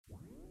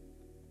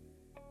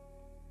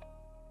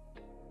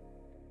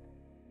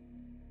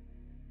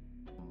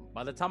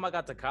By the time I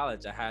got to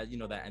college, I had,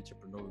 that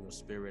entrepreneurial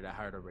spirit. I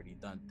had already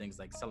done things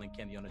like selling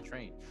candy on a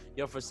train.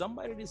 Yo, for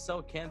somebody to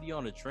sell candy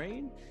on a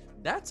train,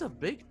 that's a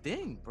big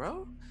thing,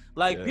 bro.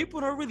 Like, Yeah, people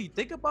don't really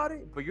think about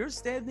it, but you're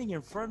standing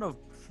in front of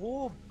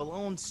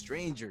full-blown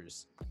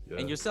strangers yeah,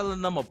 and you're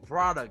selling them a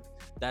product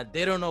that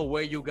they don't know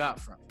where you got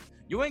from.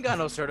 You ain't got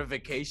no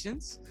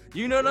certifications.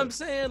 You know what yeah, I'm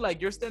saying? Like,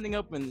 you're standing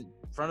up in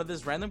front of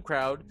this random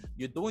crowd,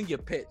 you're doing your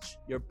pitch,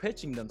 you're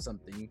pitching them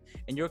something,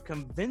 and you're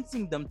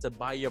convincing them to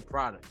buy your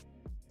product.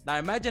 Now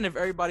imagine if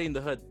everybody in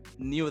the hood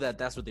knew that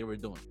that's what they were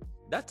doing.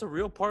 That's a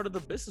real part of the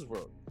business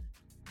world.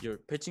 You're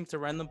pitching to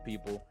random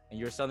people and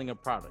you're selling a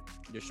product.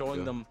 You're showing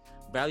yeah. them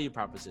value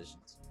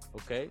propositions.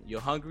 Okay,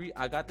 you're hungry.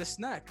 I got this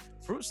snack,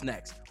 fruit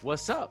snacks.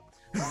 What's up?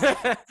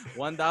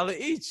 $1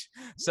 each.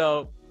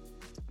 So,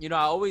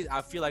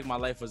 I feel like my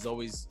life was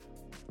always,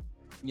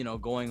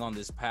 going on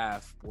this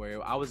path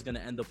where I was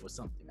gonna end up with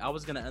something. I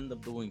was gonna end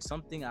up doing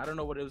something. I don't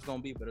know what it was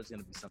gonna be, but it was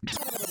gonna be something.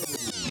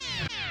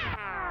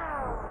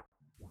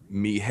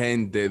 Mi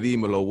gente,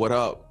 dímelo, what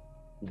up?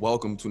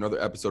 Welcome to another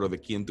episode of the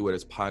Quien Tú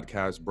Eres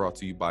podcast brought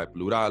to you by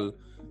Plural.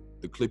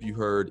 The clip you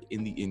heard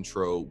in the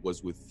intro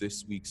was with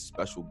this week's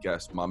special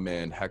guest, my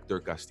man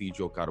Hector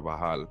Castillo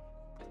Carvajal.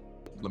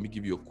 Let me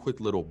give you a quick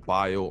little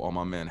bio on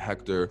my man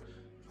Hector.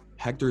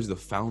 Hector is the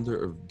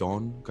founder of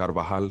Don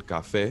Carvajal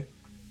Café,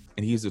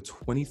 and he is a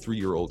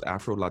 23-year-old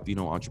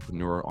Afro-Latino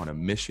entrepreneur on a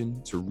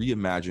mission to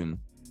reimagine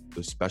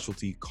the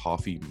specialty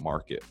coffee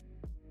market.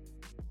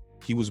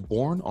 He was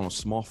born on a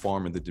small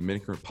farm in the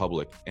Dominican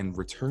Republic and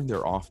returned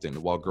there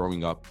often while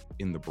growing up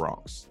in the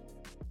Bronx,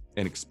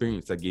 an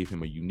experience that gave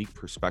him a unique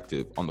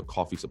perspective on the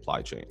coffee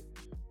supply chain.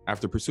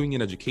 After pursuing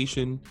an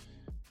education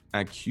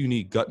at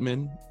CUNY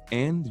Gutman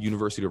and the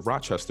University of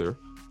Rochester,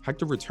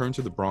 Hector returned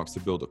to the Bronx to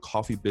build a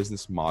coffee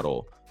business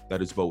model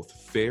that is both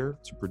fair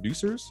to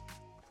producers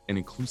and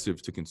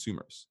inclusive to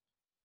consumers.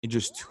 In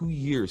just 2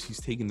 years, he's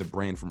taken the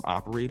brand from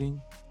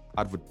operating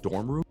out of a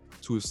dorm room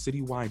to a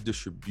citywide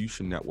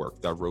distribution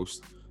network that roasts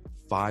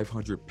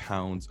 500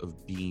 pounds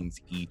of beans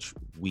each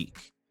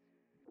week.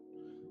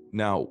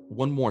 Now,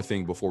 one more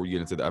thing before we get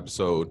into the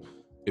episode.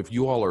 If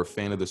you all are a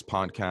fan of this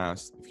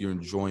podcast, if you're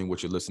enjoying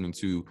what you're listening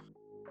to,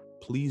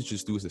 please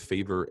just do us a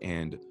favor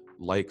and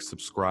like,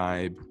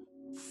 subscribe,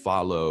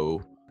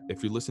 follow.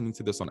 If you're listening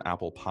to this on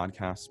Apple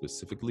Podcasts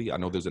specifically, I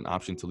know there's an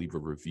option to leave a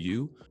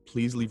review.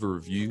 Please leave a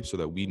review so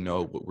that we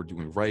know what we're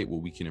doing right,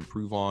 what we can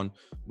improve on,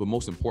 but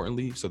most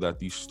importantly, so that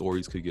these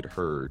stories could get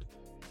heard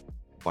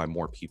by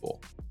more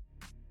people.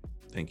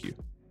 Thank you.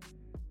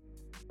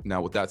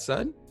 Now, with that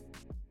said,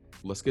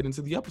 let's get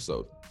into the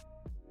episode.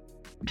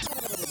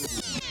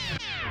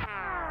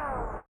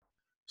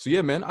 So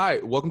yeah, man. All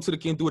right, welcome to the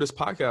Quien Tú Eres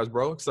podcast,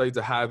 bro. Excited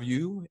to have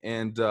you.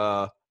 And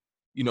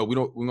we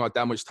don't have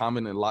that much time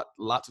and a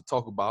lot to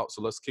talk about.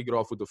 So let's kick it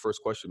off with the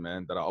first question,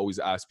 man, that I always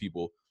ask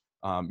people.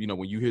 When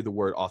you hear the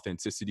word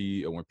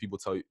authenticity or when people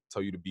tell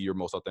you to be your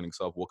most authentic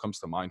self, what comes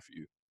to mind for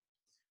you?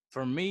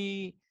 For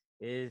me,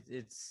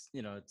 it's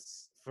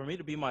for me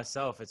to be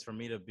myself. It's for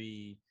me to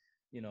be,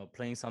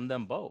 playing some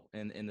dembow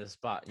in the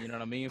spot. You know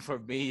what I mean? For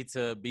me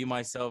to be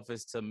myself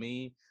is to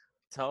me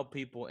tell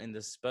people in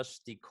the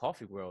specialty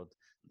coffee world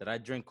that I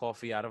drink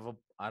coffee out of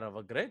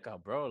a greca,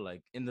 bro.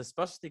 Like in the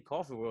specialty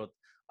coffee world,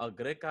 a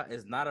greca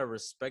is not a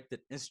respected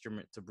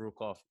instrument to brew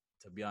coffee.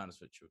 To be honest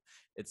with you,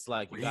 it's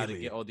like you got to get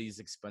Really? all these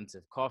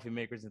expensive coffee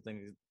makers and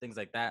things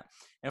like that.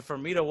 And for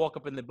me to walk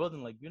up in the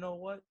building, like, you know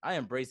what? I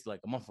embraced it like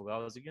a month ago. I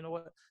was like, you know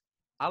what?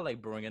 I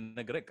like brewing in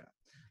the greca.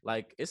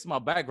 Like, it's my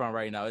background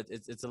right now.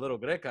 It's a little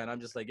greca, and I'm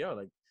just like, yo,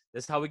 like,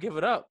 this is how we give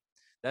it up.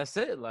 That's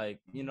it. Like,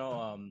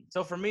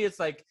 so for me, it's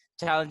like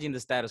challenging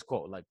the status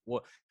quo. Like,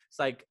 what it's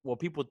like what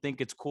people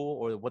think it's cool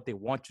or what they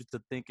want you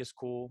to think is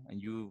cool,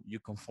 and you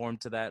conform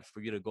to that.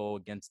 For you to go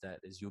against that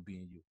is you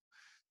being you.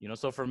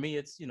 So for me,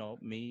 it's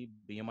me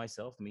being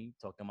myself, me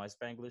talking my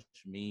Spanglish,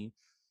 me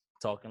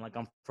talking like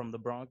I'm from the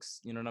Bronx,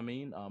 you know what I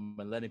mean?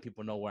 And letting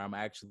people know where I'm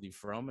actually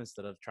from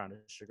instead of trying to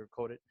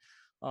sugarcoat it.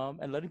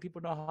 And letting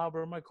people know how I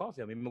brew my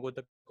coffee. I mean, me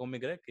gusta con mi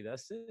grequi.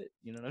 That's it.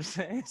 You know what I'm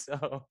saying?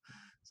 So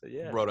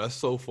yeah. Bro, that's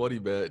so funny,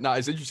 man. Nah,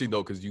 it's interesting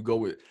though, because you go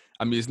with,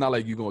 I mean, it's not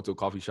like you go into a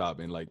coffee shop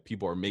and like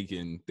people are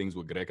making things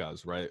with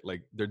grecas, right?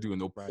 Like they're doing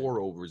the Right.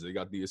 pour overs, they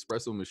got the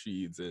espresso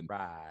machines and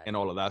Right.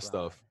 all of that Right.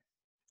 stuff.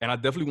 And I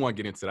definitely want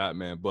to get into that,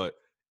 man. But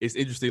it's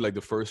interesting, like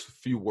the first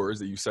few words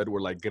that you said were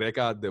like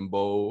Greca,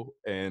 Dembow,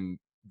 and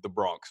the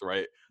Bronx,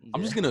 right? I'm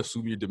Yeah. just gonna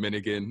assume you're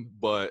Dominican,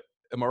 but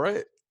am I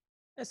right?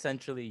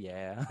 Essentially,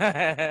 yeah.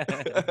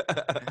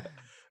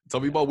 Tell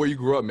me Yeah. about where you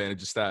grew up, man. And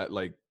just that,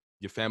 like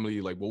your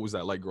family, like what was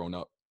that like growing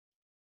up?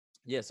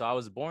 Yeah, so I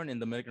was born in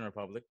the Dominican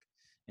Republic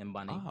in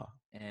Bani, Ah,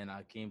 and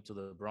I came to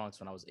the Bronx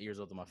when I was 8 years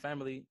old with my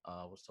family.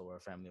 So we're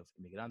a family of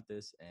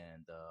immigrantes,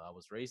 and I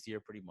was raised here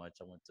pretty much.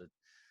 I went to,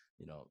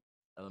 you know,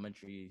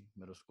 elementary,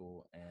 middle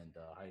school, and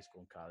high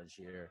school and college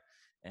here.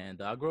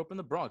 And I grew up in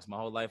the Bronx. My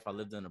whole life, I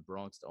lived in the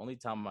Bronx. The only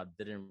time I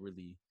didn't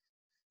really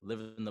live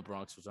in the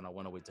Bronx was when I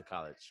went away to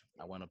college.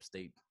 I went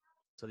upstate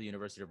to the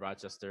University of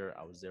Rochester.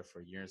 I was there for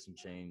a year and some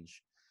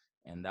change.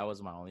 and that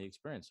was my only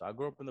experience. So I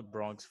grew up in the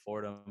Bronx,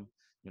 Fordham.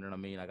 You know what I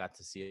mean? I got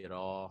to see it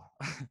all.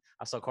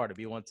 I saw Cardi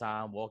B one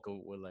time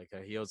walking with like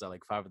her heels at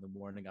like 5 in the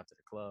morning after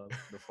the club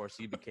before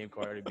she became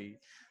Cardi B.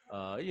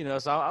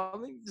 So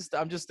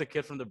I'm just a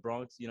kid from the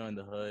Bronx, in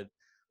the hood.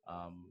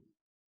 Um,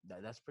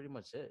 that's pretty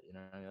much it.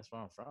 That's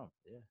where I'm from.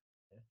 Yeah.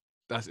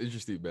 That's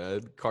interesting,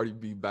 man. Cardi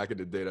B back in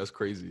the day, that's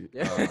crazy.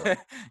 Yeah.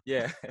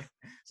 Yeah.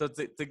 So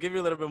to give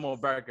you a little bit more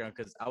background,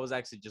 because I was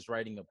actually just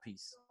writing a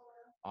piece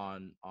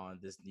on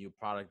this new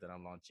product that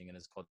I'm launching, and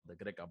it's called the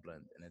Greca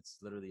blend, and it's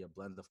literally a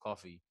blend of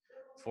coffee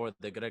for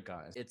the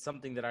Greca. It's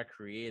something that I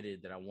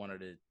created that I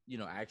wanted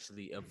to,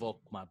 actually evoke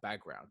my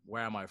background.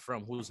 Where am I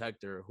from? Who's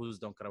Hector? Who's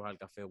Don Carvajal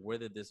Cafe? Where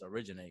did this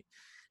originate?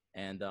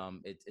 And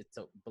it's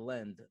a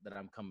blend that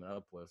I'm coming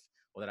up with,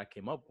 or that I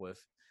came up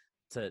with,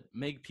 to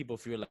make people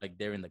feel like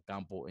they're in the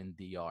campo in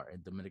DR,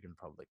 in Dominican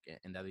Republic,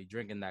 and that they're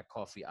drinking that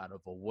coffee out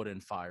of a wooden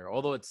fire.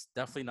 Although it's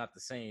definitely not the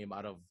same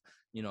out of,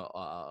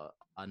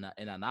 an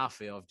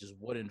anafe of just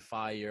wooden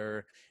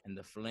fire and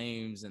the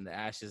flames and the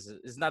ashes.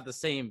 It's not the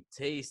same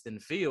taste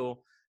and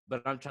feel,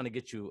 but I'm trying to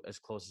get you as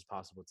close as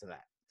possible to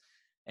that.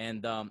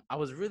 And I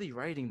was really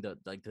writing the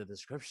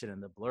description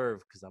and the blurb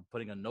because I'm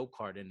putting a note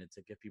card in it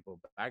to give people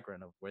a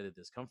background of where did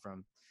this come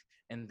from.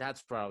 And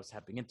that's where I was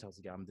tapping into. I was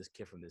like, I'm this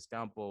kid from this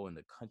campo in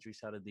the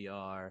countryside of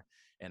DR,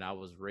 and I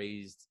was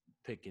raised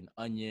picking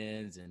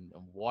onions and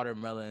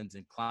watermelons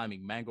and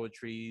climbing mango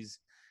trees.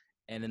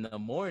 And in the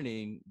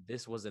morning,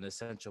 this was an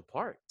essential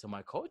part to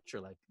my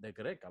culture, like the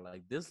greca.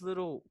 Like this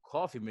little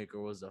coffee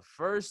maker was the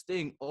first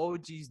thing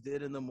OGs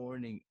did in the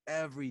morning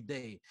every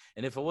day.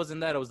 And if it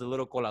wasn't that, it was the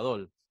little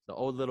colador, the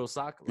old little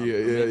sock, Yeah,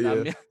 yeah,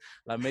 yeah.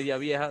 la media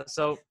vieja.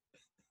 So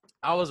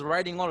I was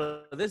writing all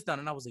of this down,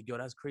 and I was like, yo,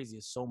 that's crazy.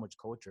 It's so much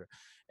culture.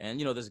 And,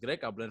 this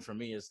Greca blend for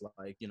me is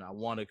like, I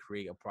want to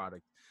create a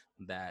product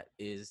that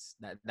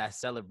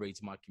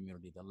celebrates my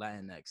community, the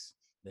Latinx,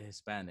 the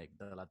Hispanic,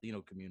 the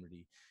Latino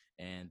community.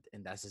 And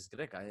that's just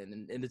Greca.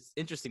 And it's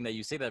interesting that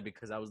you say that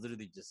because I was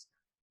literally just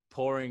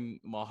pouring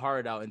my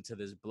heart out into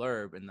this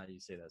blurb, and now you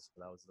say that. So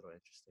that was a little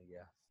interesting.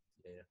 Yeah.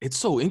 Yeah. It's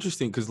so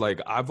interesting because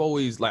like I've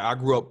always like I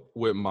grew up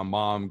with my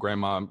mom,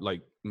 grandma,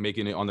 like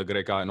making it on the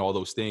Greca and all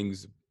those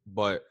things,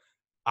 but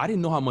I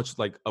didn't know how much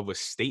like of a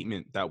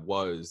statement that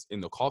was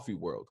in the coffee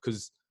world.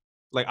 Cause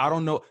like I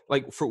don't know,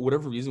 like for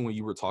whatever reason when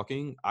you were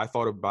talking, I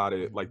thought about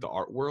it like Mm-hmm. the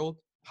art world,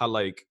 how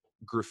like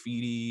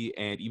graffiti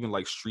and even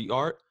like street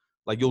art,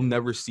 like you'll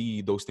never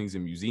see those things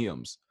in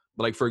museums.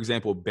 But like for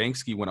example,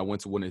 Banksy, when I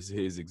went to one of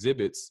his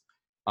exhibits,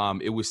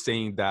 it was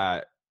saying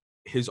that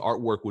his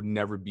artwork would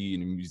never be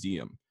in a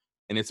museum.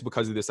 And it's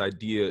because of this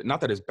idea,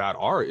 not that it's bad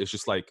art, it's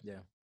just like Yeah.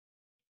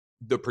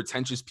 the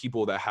pretentious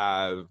people that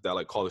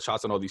like call the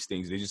shots on all these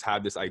things, they just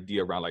have this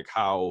idea around like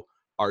how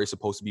art is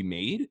supposed to be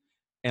made.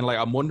 And like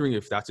I'm wondering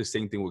if that's the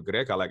same thing with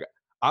Greca. Like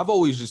I've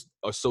always just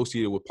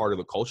associated with part of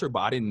the culture, but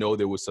I didn't know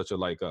there was such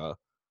a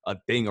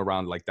thing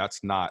around like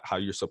that's not how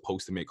you're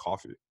supposed to make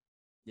coffee.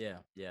 Yeah,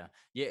 yeah,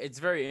 yeah. It's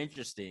very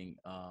interesting.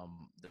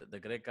 The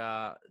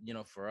Greca,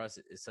 for us,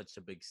 it's such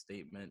a big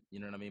statement. You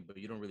know what I mean? But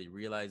you don't really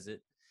realize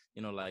it.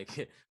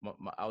 Like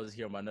I was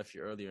here with my nephew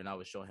earlier, and I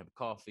was showing him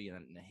coffee,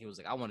 and he was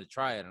like, "I want to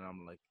try it," and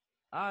I'm like,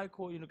 "All right,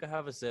 cool. You can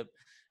have a sip."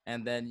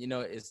 And then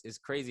it's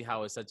crazy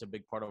how it's such a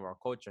big part of our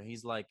culture.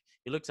 He's like,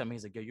 he looks at me,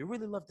 he's like, "Yo, you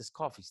really love this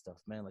coffee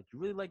stuff, man. Like, you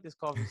really like this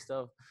coffee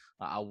stuff.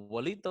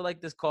 Abuelita like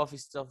this coffee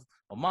stuff.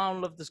 My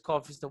mom loved this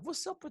coffee stuff.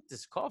 What's up with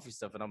this coffee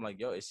stuff?" And I'm like,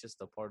 "Yo, it's just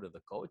a part of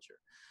the culture."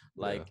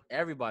 Yeah. Like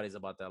everybody's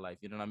about that life,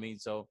 you know what I mean?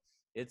 So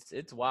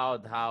it's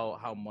wild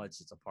how much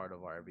it's a part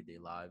of our everyday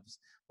lives,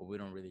 but we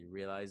don't really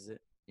realize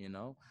it,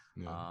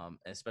 Yeah.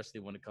 especially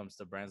when it comes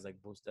to brands like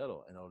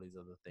Bustelo and all these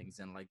other things,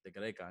 and like the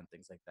Greca and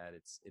things like that.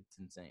 It's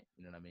insane,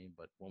 you know what I mean?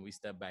 But when we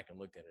step back and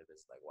look at it,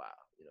 it's like, wow,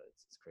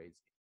 it's crazy.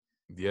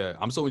 Yeah.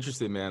 I'm so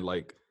interested, man.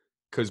 Like,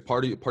 cause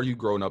part of you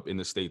growing up in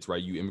the States,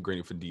 right? You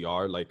immigrating from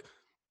DR,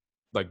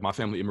 like my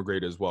family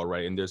immigrated as well,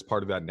 right? And there's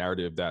part of that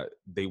narrative that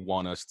they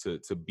want us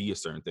to be a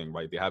certain thing,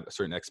 right? They have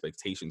certain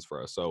expectations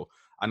for us. So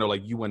I know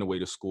like you went away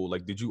to school.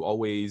 Like, did you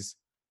always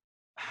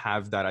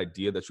have that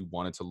idea that you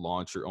wanted to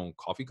launch your own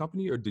coffee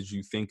company? Or did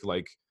you think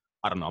like,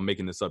 I don't know, I'm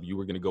making this up, you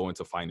were gonna go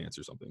into finance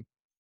or something?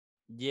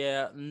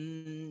 Yeah,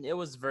 it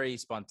was very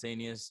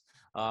spontaneous.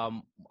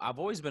 I've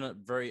always been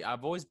very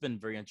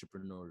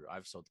entrepreneurial.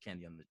 I've sold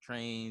candy on the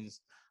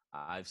trains.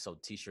 I've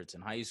sold T-shirts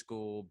in high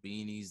school,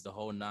 beanies, the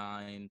whole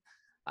nine.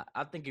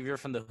 I think if you're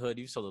from the hood,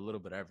 you've sold a little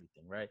bit of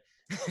everything, right?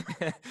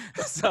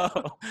 So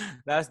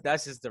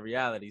that's just the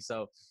reality.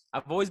 So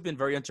I've always been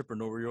very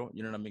entrepreneurial.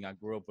 You know what I mean? I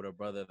grew up with a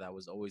brother that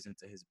was always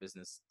into his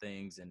business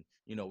things, and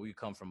we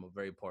come from a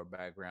very poor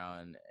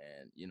background,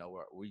 and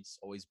we've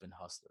always been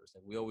hustlers.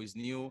 Like we always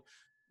knew,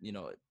 you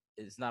know,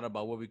 it's not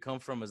about where we come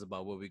from, it's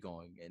about where we're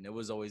going. And it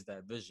was always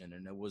that vision,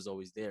 and it was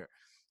always there.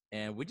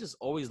 And we just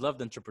always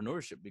loved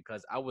entrepreneurship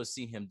because I would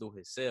see him do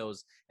his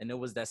sales, and it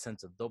was that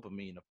sense of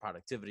dopamine, of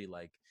productivity.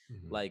 Mhm.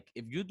 Like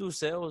if you do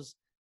sales,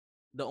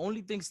 the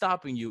only thing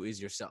stopping you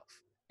is yourself.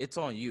 It's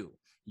on you.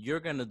 You're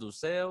gonna do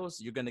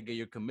sales. You're gonna get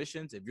your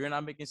commissions. If you're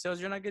not making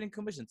sales, you're not getting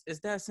commissions. It's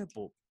that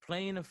simple,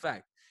 plain and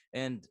fact.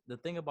 And the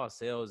thing about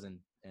sales and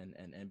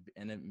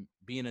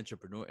being an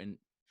entrepreneur and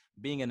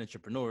being an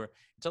entrepreneur,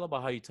 it's all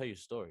about how you tell your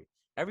story.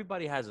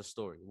 Everybody has a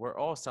story. We're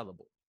all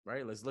sellable,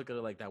 right? Let's look at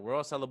it like that. We're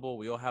all sellable.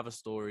 We all have a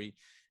story.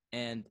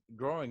 And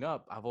growing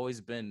up, I've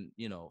always been,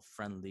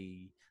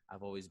 friendly.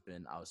 I've always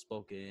been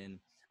outspoken.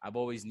 I've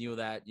always knew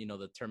that,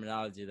 the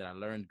terminology that I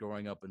learned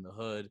growing up in the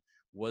hood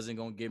wasn't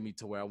gonna get me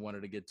to where I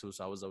wanted to get to.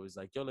 So I was always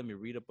like, yo, let me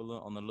read up a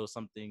little on a little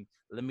something.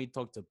 Let me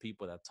talk to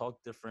people that talk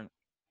different,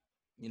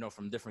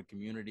 from different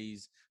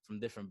communities, from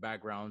different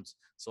backgrounds,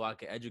 so I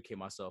can educate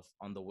myself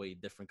on the way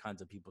different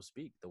kinds of people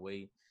speak, the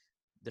way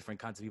different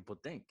kinds of people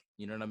think.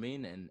 You know what I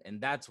mean?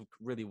 And that's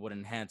really what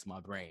enhanced my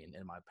brain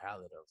and my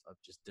palette of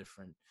just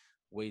different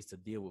ways to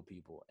deal with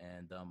people.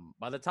 And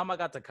by the time I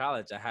got to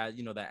college, I had,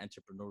 that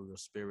entrepreneurial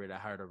spirit. I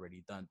had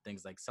already done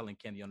things like selling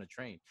candy on a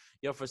train.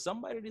 Yo, for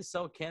somebody to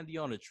sell candy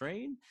on a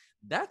train,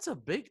 that's a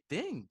big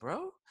thing,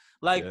 bro.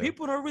 Like, Yeah.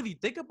 people don't really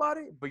think about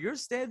it, but you're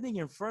standing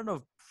in front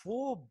of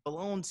full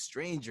blown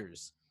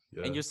strangers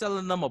and Yeah. you're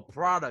selling them a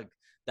product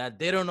that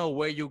they don't know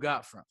where you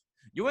got from.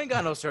 You ain't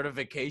got no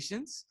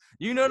certifications.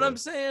 You know what Yeah. I'm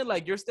saying?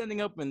 Like, you're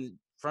standing up in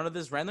front of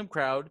this random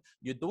crowd,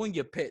 you're doing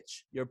your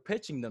pitch, you're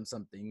pitching them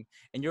something,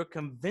 and you're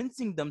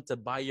convincing them to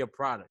buy your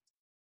product.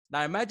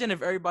 Now, imagine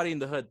if everybody in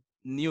the hood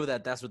knew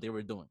that that's what they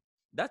were doing.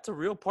 That's a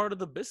real part of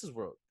the business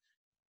world.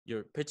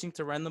 You're pitching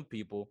to random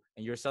people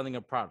and you're selling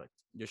a product.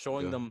 You're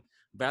showing Yeah. them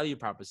value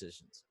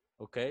propositions.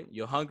 Okay,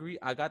 you're hungry.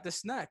 I got this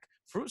snack,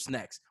 fruit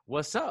snacks.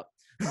 What's up?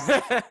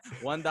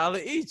 $1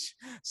 each.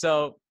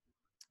 So,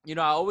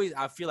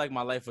 I feel like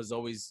my life was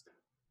always,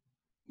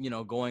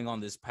 going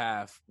on this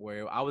path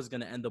where I was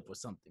gonna end up with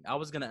something. I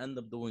was gonna end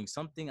up doing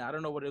something. I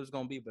don't know what it was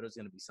gonna be, but it was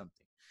gonna be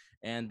something.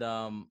 And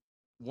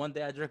one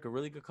day I drank a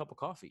really good cup of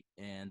coffee,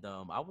 and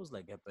I was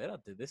like,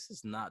 "Espérate, this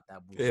is not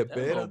that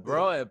Bustelo, Espérate.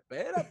 bro.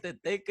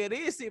 Espérate, take it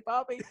easy,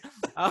 papi."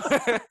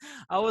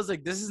 I was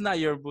like, "This is not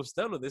your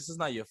Bustelo. This is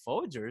not your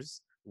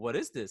Folgers. What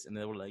is this?" And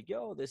they were like,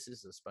 "Yo, this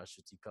is a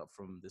specialty cup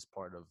from this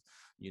part of,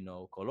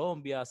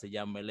 Colombia. Se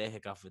llama El Eje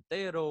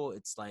Cafetero.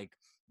 It's like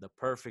the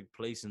perfect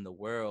place in the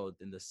world,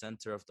 in the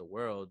center of the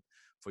world,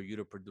 for you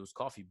to produce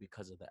coffee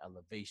because of the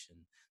elevation,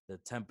 the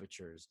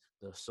temperatures,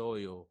 the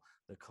soil,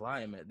 the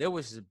climate." They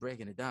was just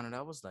breaking it down, and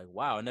I was like,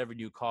 wow, I never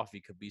knew coffee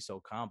could be so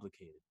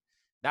complicated.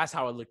 That's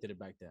how I looked at it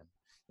back then.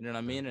 You know what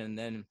I Yeah. mean? And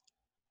then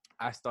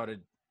I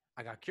started,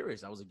 I got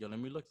curious. I was like, yo, let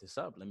me look this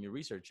up. Let me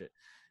research it.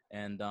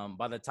 And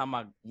by the time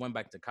I went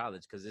back to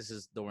college, because this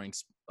is during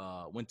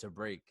winter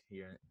break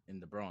here in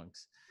the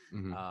Bronx,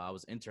 Hmm. I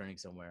was interning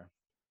somewhere,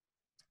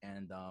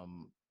 and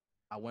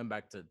I went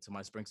back to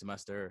my spring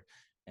semester,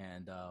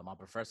 and my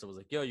professor was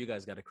like, "Yo, you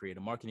guys got to create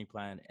a marketing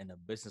plan and a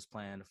business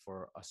plan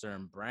for a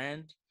certain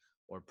brand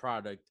or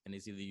product, and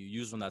it's either you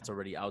use one that's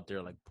already out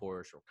there, like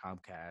Porsche or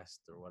Comcast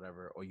or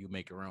whatever, or you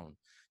make your own.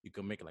 You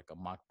can make like a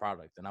mock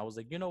product." And I was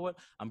like, "You know what?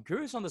 I'm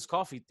curious on this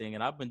coffee thing,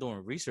 and I've been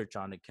doing research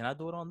on it. Can I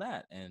do it on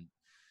that?" And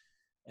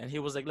he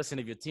was like, "Listen,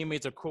 if your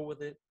teammates are cool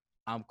with it,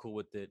 I'm cool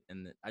with it,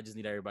 and I just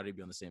need everybody to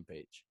be on the same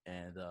page."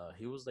 And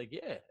he was like,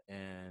 "Yeah,"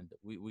 and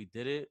we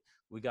did it.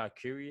 We got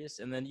curious,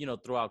 and then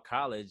throughout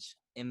college,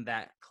 in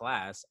that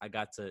class, I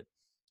got to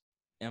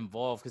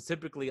involve, because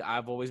typically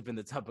I've always been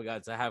the type of guy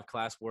to have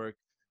classwork,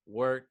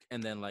 work,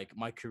 and then like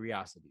my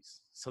curiosities.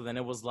 So then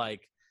it was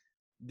like,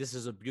 this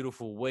is a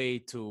beautiful way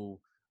to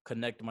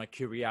connect my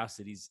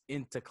curiosities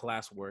into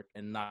classwork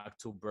and knock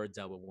two birds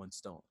out with one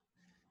stone.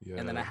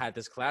 And then I Yeah. had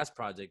this class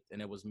project,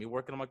 and it was me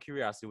working on my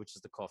curiosity, which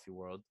is the coffee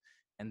world,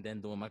 and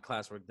then doing my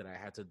classwork that I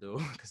had to do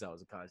because I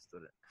was a college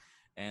student.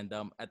 And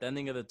at the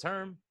ending of the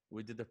term,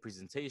 we did the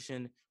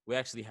presentation. We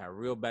actually had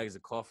real bags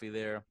of coffee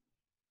there,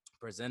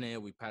 presented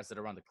it. We passed it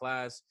around the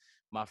class.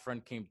 My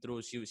friend came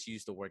through. She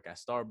used to work at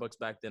Starbucks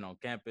back then on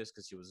campus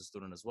because she was a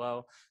student as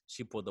well.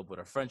 She pulled up with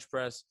a French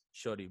press.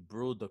 Shorty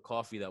brewed the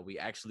coffee that we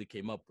actually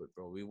came up with,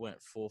 bro. We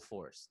went full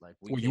force. Like,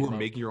 we Well, you were came up.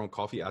 making your own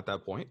coffee at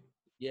that point?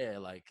 Yeah,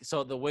 like,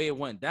 so the way it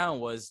went down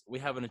was, we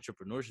have an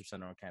entrepreneurship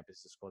center on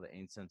campus. It's called the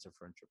AIM Center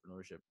for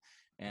Entrepreneurship,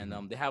 and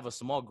Hmm. they have a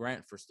small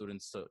grant for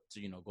students to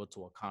go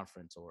to a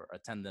conference or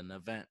attend an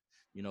event,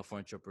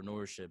 for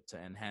entrepreneurship, to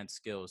enhance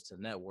skills, to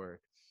network,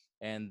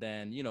 and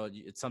then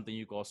it's something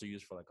you can also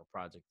use for like a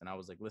project. And I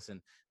was like, listen,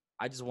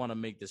 I just want to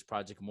make this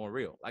project more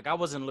real. Like, I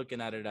wasn't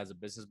looking at it as a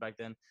business back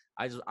then.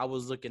 I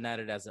was looking at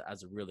it as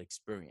a real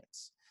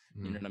experience.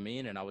 You know Hmm. what I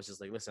mean? And I was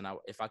just like, listen,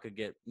 if I could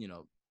get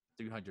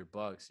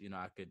 $300,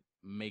 I could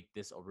make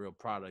this a real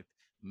product,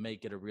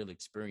 make it a real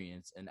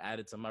experience, and add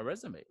it to my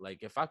resume.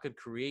 Like, if I could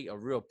create a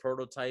real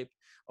prototype,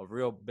 a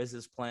real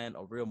business plan,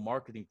 a real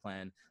marketing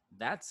plan,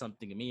 that's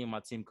something me and my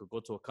team could go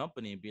to a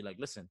company and be like,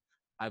 listen,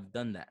 I've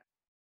done that.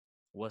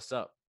 What's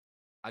up?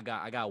 I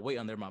got weight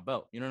under my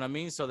belt. You know what I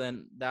mean? So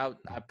then that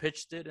I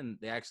pitched it, and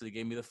they actually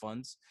gave me the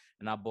funds,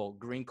 and I bought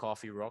green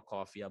coffee, raw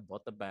coffee. I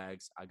bought the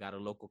bags. I got a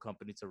local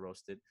company to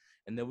roast it,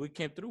 and then we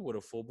came through with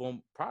a full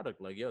blown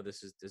product. Like, yo,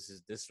 this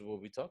is what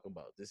we talk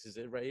about. This is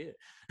it right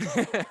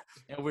here.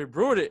 And we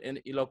brewed it,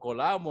 and lo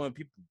colamos, and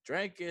people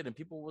drank it, and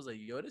people was like,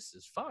 yo, this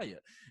is fire.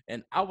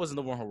 And I wasn't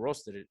the one who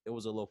roasted it. It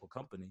was a local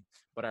company.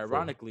 But Sure.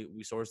 ironically,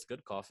 we sourced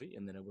good coffee,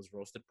 and then it was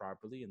roasted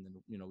properly, and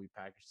then we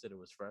packaged it. It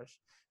was fresh.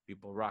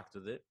 People rocked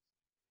with it.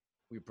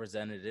 We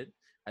presented it.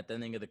 At the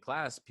ending of the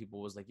class,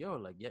 people was like, yo,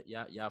 like,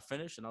 yeah,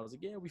 finished. And I was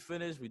like, yeah, we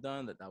finished. We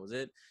done. That was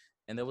it.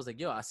 And they was like,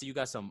 yo, I see you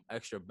got some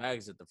extra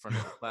bags at the front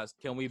of the class.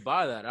 Can we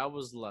buy that? I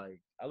was like,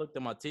 I looked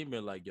at my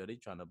teammate like, yo, they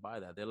trying to buy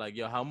that. They're like,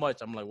 yo, how much?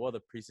 I'm like, well, the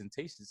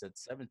presentation said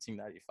 $17.95.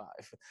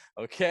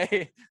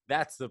 Okay.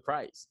 That's the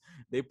price.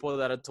 They pulled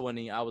out a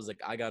 20. I was like,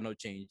 I got no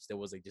change. They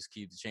was like, just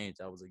keep the change.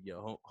 I was like,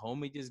 yo,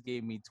 homie just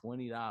gave me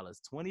 $20,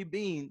 20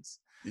 beans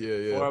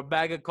Yeah. for a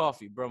bag of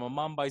coffee, bro. My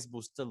mom buys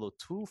Bustelo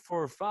 2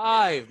 for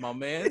 $5, my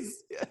man.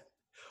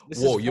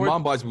 This Whoa, is your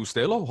mom buys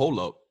Bustelo? Hold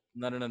up.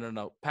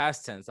 No.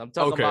 Past tense. I'm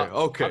talking Okay, about.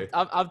 okay.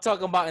 I'm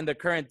talking about in the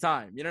current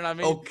time. You know what I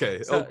mean?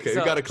 Okay. You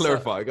gotta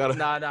clarify.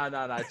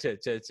 Nah.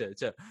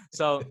 Chill.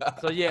 So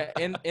yeah,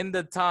 in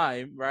the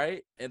time,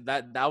 right? And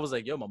that was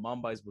like, yo, my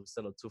mom buys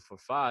Bustelo 2 for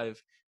 $5.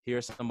 Here,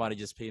 somebody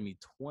just paid me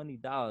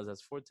 $20.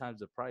 That's 4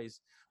 times the price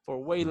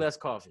for way less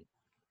coffee.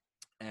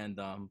 And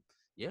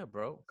yeah,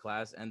 bro,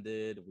 class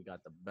ended. We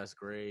got the best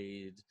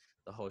grade,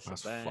 the whole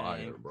That's shebang.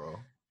 fire, bro.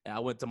 And I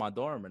went to my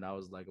dorm and I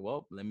was like,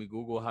 well, let me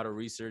Google how to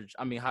research.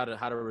 I mean, how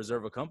to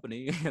reserve a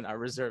company. And I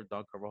reserved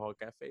Don Carvajal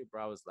Cafe,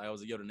 bro. I was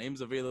like, yo, the name's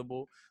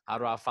available. How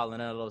do I file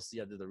an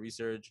LLC? I did the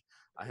research.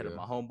 I hit up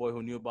my homeboy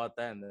who knew about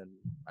that. And then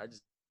I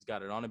just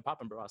got it on and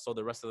popping, bro. I sold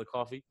the rest of the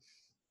coffee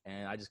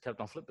and I just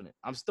kept on flipping it.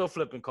 I'm still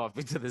flipping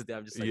coffee to this day.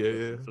 I'm just like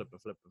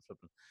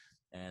flipping.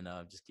 And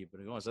just keeping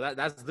it going. So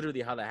that's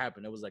literally how that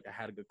happened. It was like I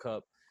had a good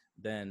cup.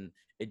 Then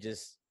it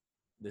just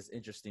this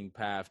interesting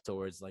path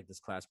towards like this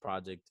class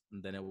project,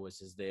 and then it was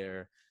just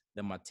there.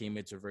 Then my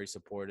teammates were very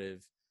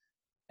supportive,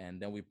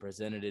 and then we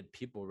presented it.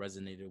 People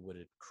resonated with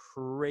it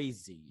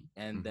crazy,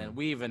 and then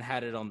we even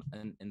had it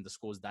in the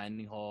school's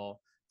dining hall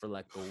for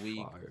like a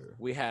week. Fire.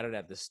 We had it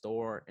at the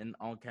store and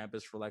on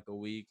campus for like a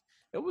week.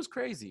 It was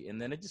crazy,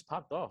 and then it just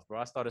popped off, bro.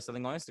 I started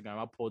selling on Instagram.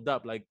 I pulled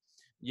up like,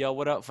 yo,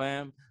 what up,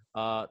 fam?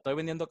 Estoy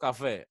vendiendo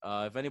café.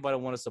 If anybody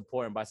want to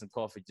support and buy some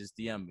coffee, just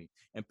DM me.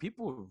 And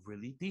people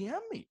really DM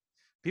me.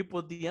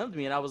 People DM'd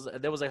me,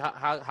 and they was like,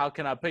 how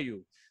can I pay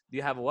you? Do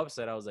you have a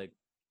website? I was like,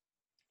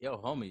 yo,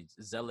 homie,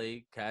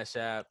 Zelle, Cash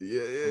App,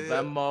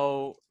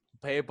 Venmo,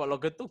 PayPal, lo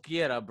que tú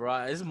quieras,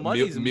 bro. It's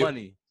money's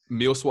money.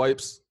 Meal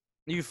swipes.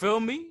 You feel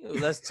me?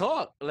 Let's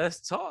talk.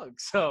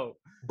 So,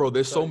 bro,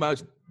 there's so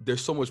much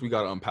we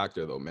gotta unpack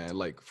there, though, man.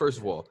 Like, first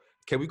of all,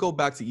 can we go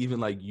back to even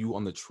like you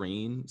on the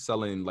train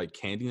selling like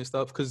candy and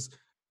stuff? Because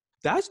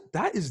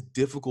that is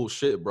difficult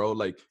shit, bro.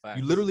 Like,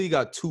 you literally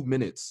got 2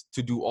 minutes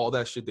to do all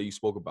that shit that you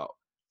spoke about.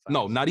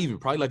 No, not even.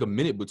 Probably like a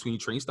minute between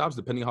train stops,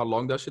 depending how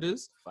long that shit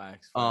is.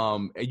 Facts.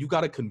 And you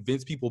gotta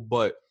convince people.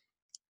 But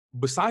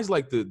besides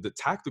like the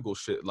tactical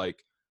shit,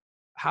 like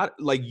how,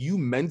 like you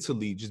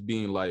mentally just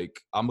being like,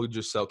 I'm gonna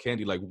just sell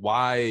candy. Like,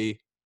 why?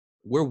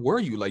 Where were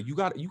you? Like, you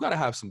gotta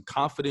have some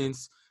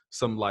confidence.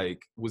 Some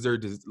like, was there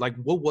like,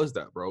 what was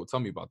that, bro? Tell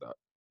me about that.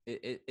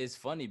 It's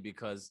funny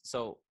because,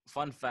 so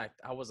fun fact,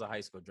 I was a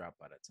high school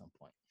dropout at some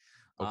point.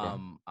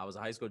 Okay. I was a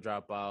high school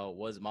dropout.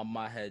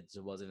 My head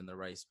just wasn't in the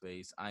right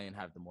space. I didn't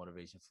have the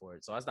motivation for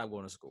it, so I stopped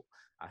going to school.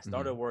 I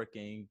started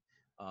working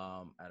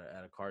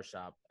at a car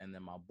shop, and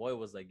then my boy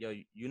was like, "Yo,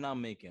 you're not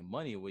making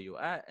money where you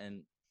at?"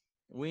 And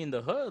we in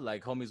the hood,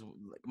 like homies,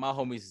 like my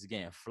homies is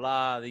getting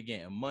fly, they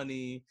getting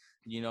money.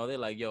 You know, they're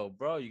like, "Yo,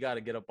 bro, you got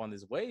to get up on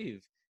this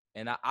wave."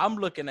 And I'm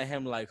looking at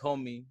him like,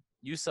 "Homie,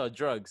 you sell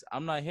drugs.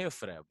 I'm not here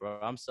for that, bro.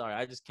 I'm sorry.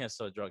 I just can't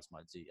sell drugs,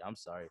 my G. I'm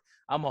sorry.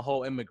 I'm a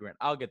whole immigrant.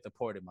 I'll get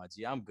deported, my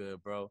G. I'm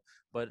good, bro.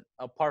 But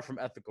apart from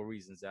ethical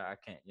reasons, I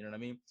can't. You know what I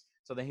mean?"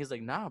 So then he's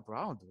like, "Nah, bro,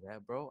 I don't do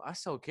that, bro. I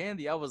sell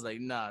candy." I was like,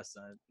 "Nah,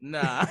 son.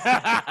 Nah."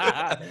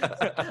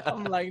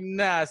 I'm like,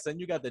 "Nah, son.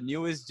 You got the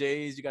newest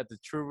J's. You got the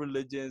True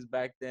Religions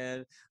back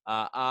then.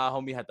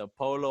 Homie had the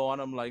polo on.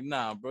 I'm like,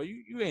 "Nah, bro.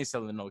 You ain't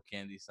selling no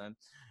candy, son."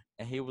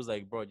 And he was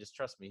like, "Bro, just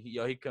trust me."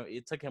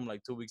 It took him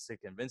like 2 weeks to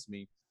convince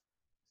me.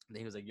 And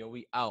he was like, "Yo,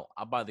 we out.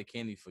 I'll buy the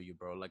candy for you,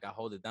 bro. Like, I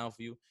hold it down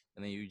for you,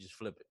 and then you just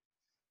flip it."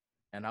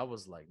 And I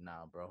was like,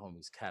 "Nah, bro,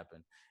 homie's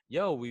capping."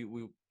 Yo,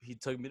 he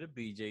took me to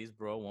BJ's,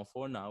 bro.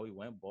 149. We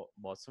went,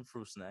 bought some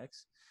fruit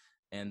snacks,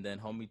 and then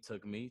homie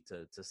took me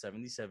to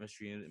 77th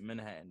Street in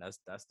Manhattan.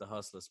 That's the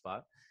hustler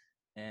spot.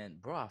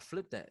 And bro, I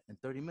flipped that in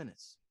 30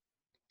 minutes.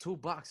 2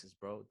 boxes,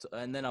 bro.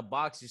 And then a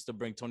box used to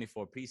bring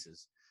 24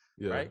 pieces,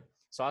 right?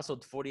 So I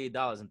sold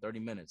 $48 in 30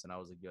 minutes, and I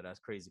was like, "Yo, that's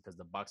crazy," because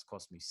the box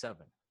cost me $7.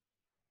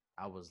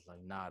 I was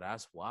like, "Nah,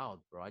 that's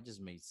wild, bro. I just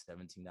made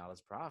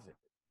 $17 profit.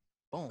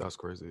 Boom. That's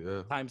crazy,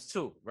 yeah. Times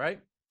 2,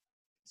 right?"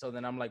 So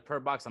then I'm like, per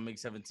box, I make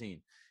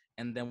 17.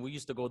 And then we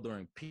used to go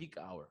during peak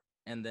hour.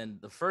 And then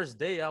the first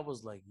day I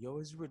was like, "Yo,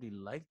 it's really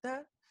like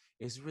that?"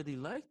 it's really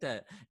like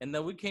that. And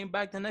then we came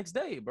back the next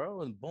day,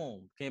 bro, and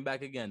boom, came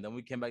back again. Then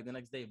we came back the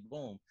next day,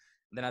 boom.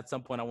 And then at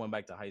some point, I went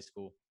back to high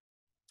school,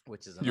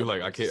 which is You're another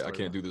like, crazy I story,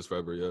 can't bro. do this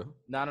forever. Yeah.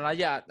 No, no, no.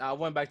 Yeah, I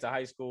went back to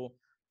high school.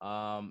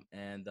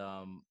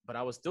 But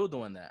I was still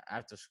doing that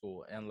after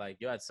school. And like,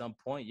 yo, at some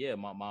point, yeah,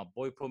 my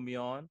boy put me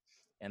on.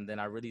 And then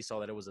I really saw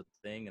that it was a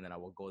thing. And then I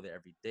would go there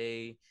every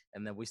day.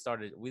 And then we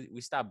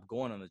stopped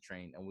going on the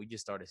train and we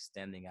just started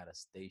standing at a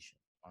station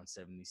on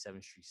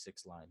 77th Street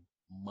 6 line,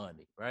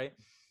 money, right?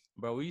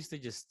 Bro, we used to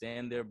just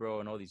stand there, bro,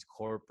 and all these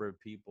corporate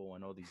people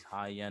and all these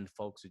high-end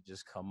folks would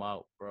just come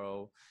out,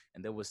 bro,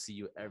 and they would see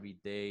you every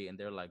day, and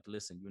they're like,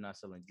 listen, you're not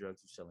selling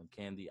drugs, you're selling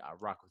candy, I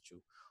rock with you.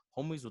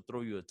 Homies will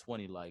throw you a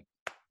 20, like,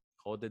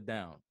 hold it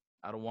down.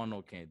 I don't want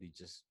no candy.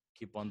 Just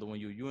keep on doing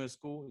you. You in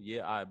school?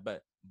 Yeah, I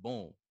bet.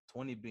 Boom.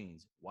 20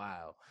 beans.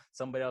 Wow.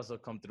 Somebody else will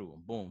come through.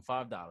 Boom.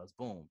 $5.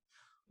 Boom.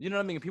 You know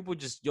what I mean? People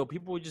just Yeah.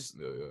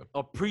 Yeah.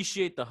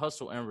 appreciate the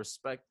hustle and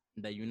respect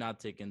that you're not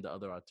taking the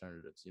other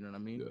alternatives. You know what I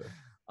mean? Yeah.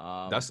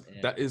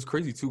 And That is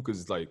crazy too,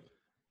 because like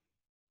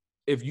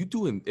if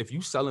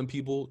you selling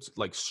people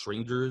like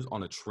strangers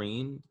on a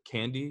train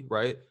candy,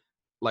 right?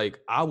 Like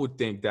I would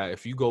think that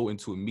if you go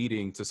into a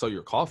meeting to sell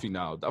your coffee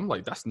now, I'm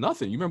like, that's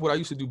nothing. You remember what I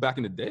used to do back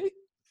in the day?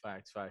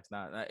 facts.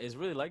 Nah, it's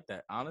really like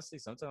that. Honestly,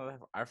 sometimes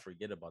I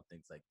forget about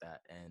things like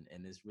that, and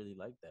it's really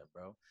like that,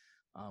 bro.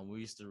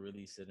 We used to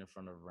really sit in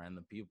front of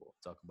random people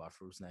talk about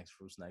fruit snacks.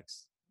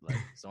 Like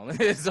it's only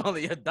it's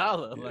only $1.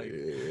 Yeah, Like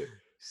yeah, yeah.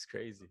 it's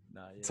crazy.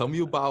 Nah, Tell yeah, me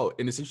about,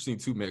 and it's interesting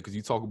too, man, because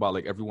you talk about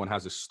like everyone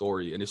has a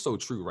story, and it's so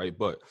true, right?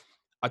 But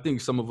I think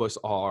some of us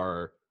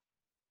are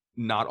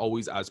not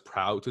always as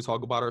proud to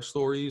talk about our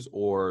stories,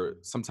 or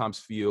sometimes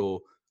feel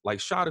like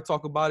shy to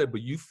talk about it.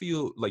 But you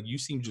feel like you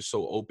seem just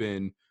so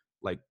open,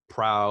 like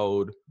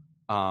proud,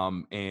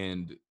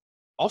 and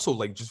also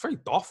like just very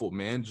thoughtful,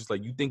 man. Just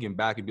like you thinking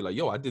back and be like,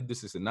 yo, I did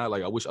this and that.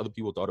 Like I wish other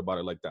people thought about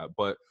it like that.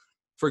 But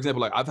for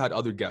example, like I've had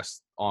other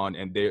guests on,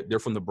 and they're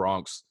from the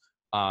Bronx,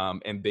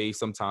 and they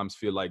sometimes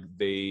feel like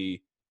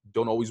they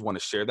don't always want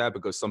to share that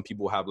because some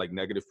people have like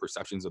negative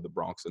perceptions of the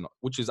Bronx, and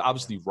which is yeah,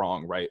 obviously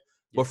wrong, right?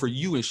 But yeah. for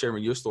you and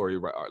sharing your story,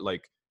 right,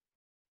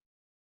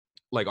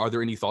 like, are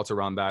there any thoughts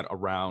around that,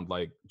 around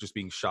like just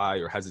being shy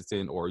or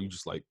hesitant, or are you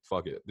just like,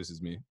 fuck it, this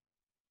is me?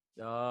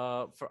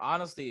 For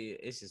honestly,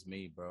 it's just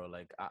me, bro.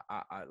 Like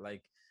I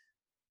like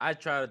I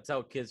try to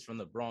tell kids from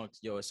the Bronx,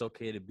 yo, it's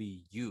okay to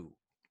be you.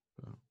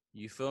 Yeah.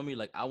 You feel me?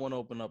 Like I want to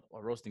open up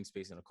a roasting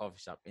space in a coffee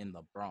shop in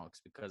the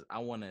Bronx because I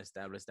want to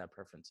establish that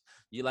preference.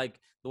 You like?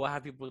 Do I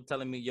have people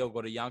telling me, "Yo,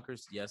 go to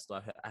Yonkers"? Yes. Do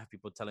I have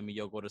people telling me,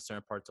 "Yo, go to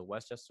certain parts of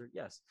Westchester"?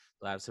 Yes.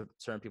 Do I have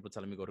certain people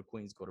telling me, "Go to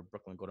Queens, go to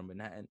Brooklyn, go to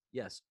Manhattan"?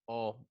 Yes,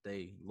 all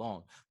day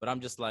long. But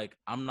I'm just like,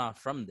 I'm not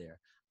from there.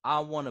 I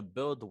want to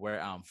build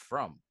where I'm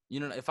from. You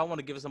know, if I want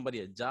to give somebody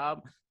a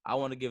job, I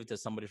want to give it to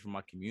somebody from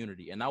my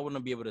community, and I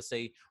wouldn't be able to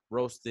say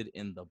roasted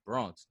in the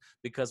Bronx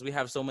because we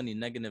have so many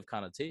negative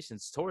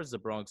connotations towards the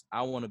Bronx.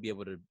 I want to be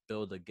able to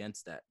build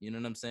against that. You know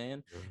what I'm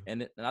saying? Yeah.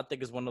 And I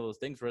think it's one of those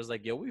things where it's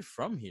like, yo, we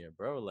from here,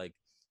 bro. Like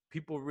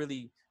people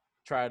really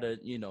try to,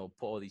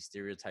 put all these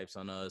stereotypes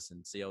on us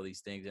and say all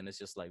these things. And it's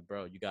just like,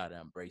 bro, you got to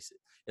embrace it.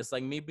 It's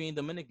like me being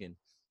Dominican.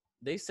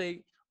 They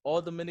say all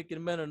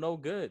Dominican men are no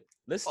good.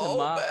 Listen, Oh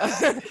ma.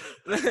 man.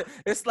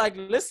 It's like,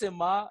 listen,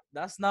 ma,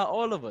 that's not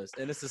all of us.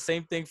 And it's the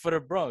same thing for the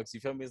Bronx. You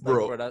feel me? It's like,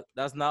 Bro, bro,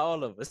 that's not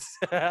all of us.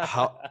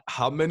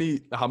 how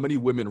many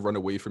women run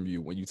away from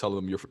you when you tell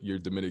them you're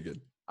Dominican?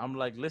 I'm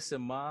like,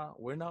 listen, ma,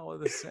 we're not all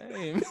the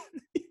same.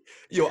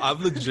 Yo,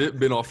 I've legit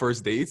been on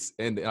first dates,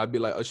 and I'd be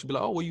like, she'd be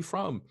like, oh, where you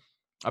from?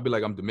 I'd be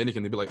like, I'm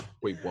Dominican. They'd be like,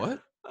 wait,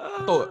 what?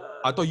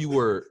 I thought you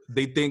were.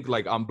 They think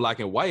like I'm black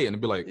and white, and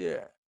they'd be like,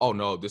 Yeah. oh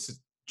no, this is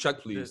check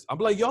This, please. I'm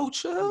like, yo,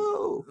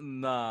 chill,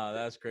 nah,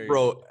 that's crazy.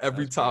 bro.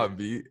 Every That's time,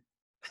 crazy. B.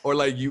 Or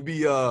like you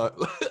be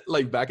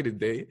like back in the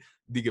day,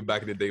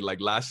 back in the day, like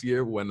last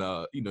year when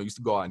used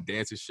to go out and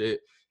dance and shit,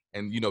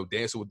 and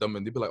dancing with them,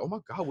 and they'd be like, oh my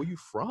god, where you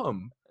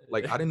from?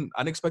 Like I didn't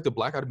expect a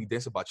black guy to be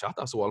dancing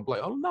bachata, so I'm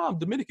like, oh no, I'm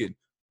Dominican.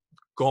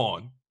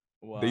 Gone.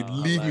 They Wow,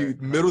 leave me hilarious.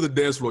 middle of the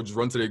dance floor, just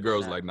run to their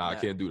girls That like, nah, I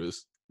that can't do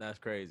this. that's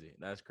crazy.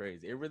 That's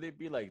crazy. It really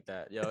be like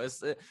that, yo.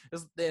 It's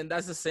then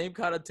that's the same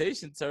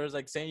connotation. So it's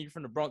like saying you're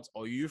from the Bronx,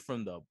 or you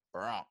from the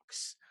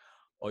Bronx,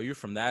 or you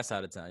from that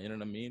side of town. You know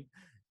what I mean?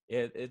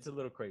 It's a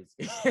little crazy.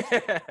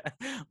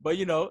 But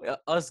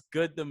us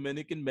good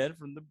Dominican men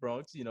from the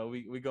Bronx,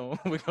 we going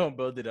we gonna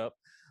build it up.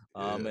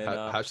 Yeah. And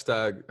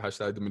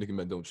Hashtag Dominican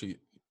men don't cheat.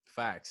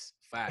 facts.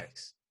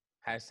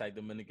 Hashtag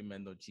Dominican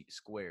men don't cheat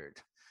squared.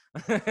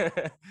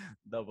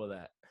 Double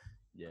that.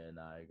 Yeah,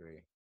 no, I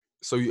agree.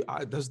 So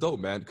that's dope,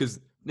 man. Because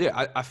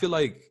yeah, I feel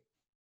like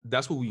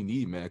that's what we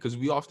need, man. Because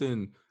we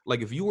often,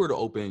 like, if you were to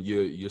open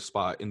your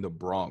spot in the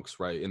Bronx,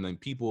 right, and then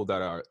people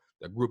that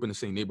grew up in the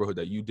same neighborhood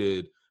that you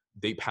did,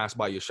 they pass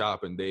by your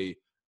shop and they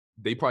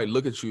probably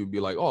look at you and be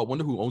like, oh, I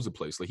wonder who owns the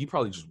place. Like he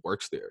probably just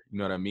works there. You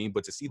know what I mean?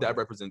 But to see that Right,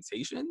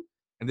 representation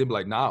and then be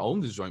like, nah, I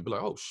own this joint, be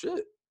like, oh shit.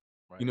 You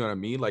right. know what I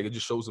mean? Like it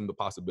just shows them the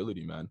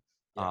possibility, man.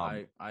 Yeah,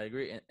 Um, I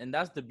agree, and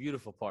that's the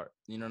beautiful part.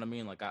 You know what I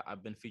mean? Like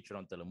I've been featured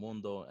on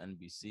Telemundo, yeah.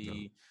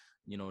 NBC,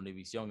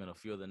 Univision and a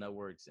few other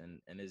networks, and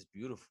it's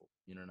beautiful.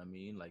 You know what I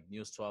mean? Like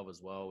News 12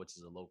 as well, which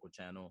is a local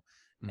channel.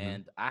 Hmm.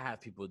 And I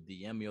have people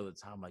DM me all the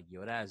time, like,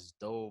 yo, that's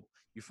dope.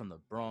 You're from the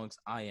Bronx.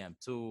 I am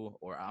too.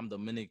 Or I'm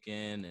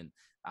Dominican and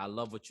I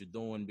love what you're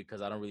doing,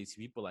 because I don't really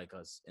see people like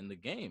us in the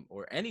game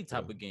or any Yeah.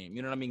 type of game.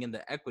 You know what I mean? In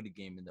the equity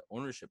game, in the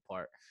ownership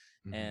part.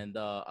 Hmm. And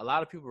a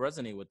lot of people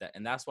resonate with that.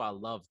 And that's why I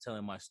love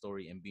telling my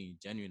story and being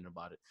genuine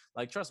about it.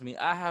 Like, trust me,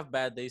 I have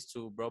bad days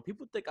too, bro.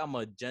 People think I'm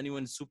a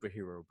genuine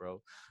superhero,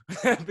 bro.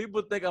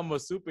 People think I'm a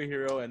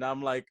superhero and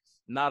I'm like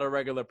not a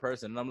regular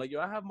person. And I'm like,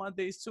 yo, I have my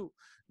days too.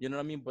 You know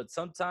what I mean? But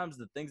sometimes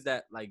the things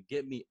that like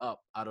get me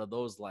up out of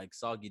those like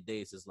soggy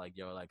days is like,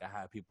 yo, like I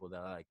have people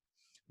that like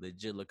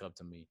legit look up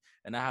to me.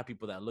 And I have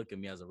people that look at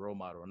me as a role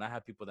model. And I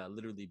have people that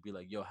literally be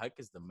like, yo, Heck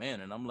is the man.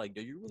 And I'm like,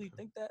 do you really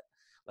think that?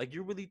 Like,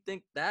 you really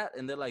think that?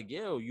 And they're like,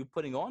 yo, you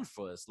putting on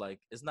for us. Like,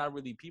 it's not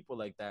really people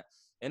like that.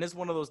 And it's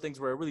one of those things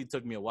where it really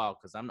took me a while,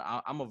 because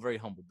I'm a very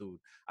humble dude.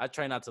 I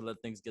try not to let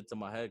things get to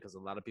my head, because a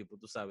lot of people,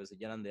 tú sabes, se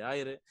llenan de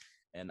aire.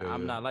 And Yeah,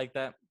 I'm yeah. not like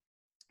that.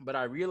 But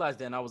I realized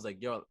then, I was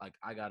like, yo, like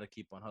I gotta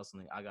keep on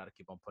hustling. I gotta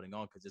keep on putting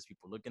on, because there's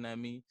people looking at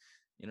me.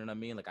 You know what I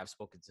mean? Like, I've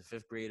spoken to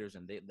fifth graders,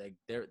 and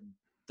they're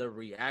the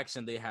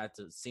reaction they had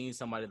to seeing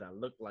somebody that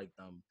looked like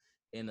them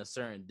in a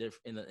certain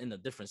in a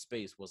different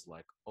space was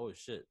like, oh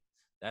shit,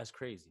 that's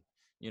crazy.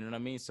 You know what I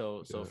mean?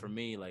 So Yeah. for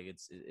me, like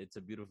it's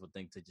a beautiful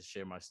thing to just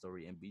share my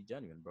story and be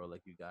genuine, bro.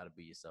 Like, you gotta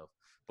be yourself.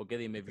 Porque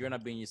dime, if Yeah. you're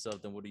not being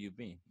yourself, then what are you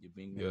being? You're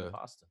being an Yeah.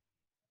 imposter.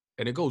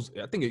 And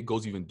I think it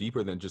goes even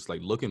deeper than just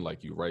like looking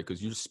like you, right?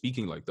 Because you're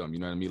speaking like them, you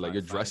know what I mean? Like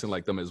you're dressing Facts.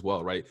 like them as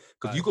well, right?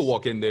 Because you could Facts.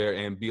 walk in there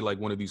and be like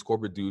one of these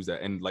corporate dudes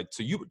that, and like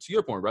to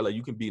your point, right? Like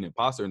you can be an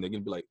imposter and they're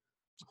gonna be like,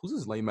 who's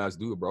this lame ass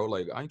dude, bro?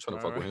 Like I ain't trying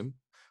to fuck with Right, him.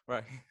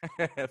 right,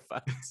 right.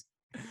 Facts.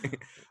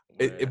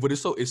 It, Man. but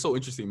it's so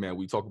interesting, man.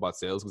 We talk about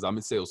sales because I'm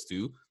in sales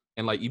too,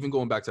 and like even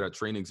going back to that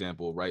train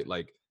example, right?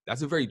 Like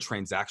that's a very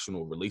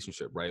transactional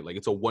relationship, right? Like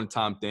it's a one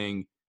time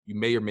thing. You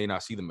may or may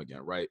not see them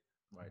again, right?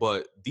 Right.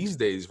 But these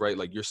days, right?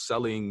 Like you're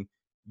selling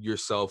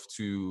yourself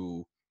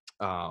to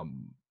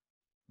um,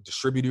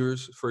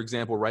 distributors, for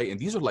example, right? And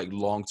these are like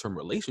long term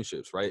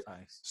relationships, right?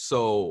 Facts.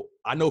 So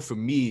I know for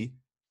me,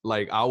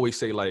 like I always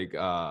say, like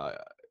I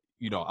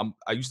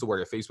used to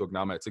work at Facebook,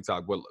 now I'm at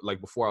TikTok, but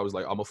like before I was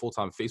like I'm a full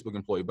time Facebook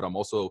employee, but I'm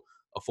also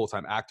a full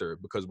time actor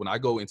because when I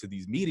go into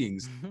these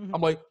meetings,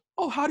 I'm like,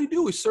 oh, how do you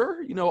do it,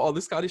 sir? You know, all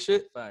this kind of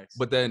shit. Facts.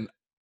 But then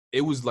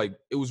it was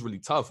really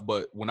tough.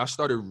 But when I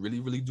started really,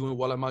 really doing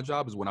well at my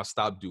job is when I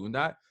stopped doing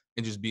that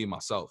and just being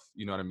myself.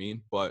 You know what I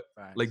mean? But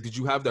like, Facts. did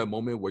you have that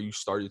moment where you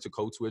started to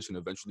code switch and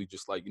eventually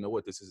just like, you know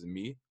what, this isn't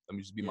me. Let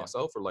me just be Yeah.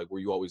 myself, or like, were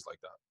you always like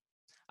that?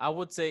 I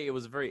would say it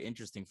was very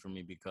interesting for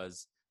me,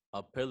 because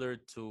a pillar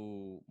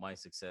to my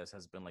success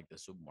has been like the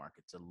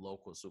supermarkets, the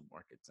local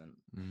supermarkets, and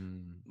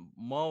Mm,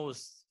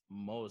 most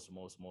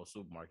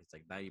supermarkets,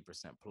 like 90%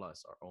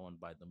 plus, are owned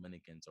by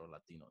Dominicans or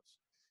Latinos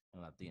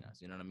and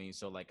Latinas. You know what I mean?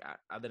 So like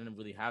I didn't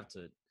really have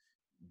to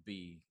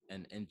be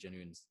an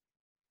genuine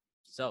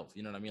self.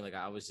 You know what I mean? Like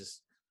I was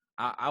just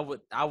I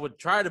would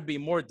try to be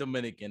more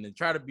Dominican and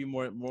try to be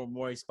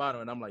more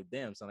Hispano, and I'm like,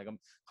 damn, son, like I'm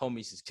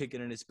homies just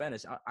kicking it in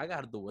Spanish. I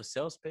gotta do a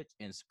sales pitch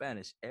in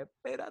Spanish. yo.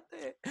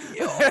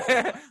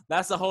 Espérate.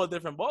 That's a whole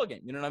different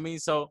ballgame. You know what I mean?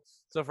 So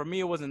for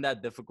me, it wasn't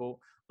that difficult.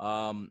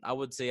 I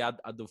would say I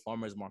do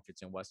farmers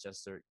markets in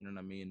Westchester. You know what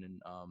I mean?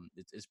 And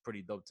it's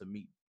pretty dope to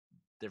meet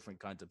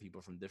different kinds of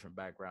people from different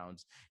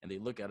backgrounds, and they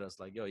look at us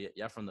like, yo,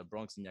 y'all from the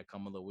Bronx and y'all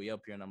come all the way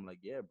up here. And I'm like,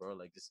 yeah, bro,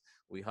 like this,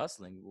 we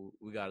hustling,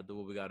 we got to do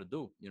what we got to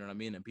do. You know what I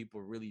mean? And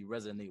people really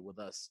resonate with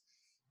us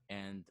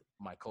and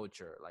my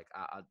culture. Like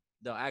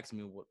they'll ask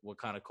me what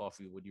kind of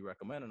coffee would you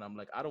recommend, and I'm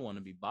like, I don't want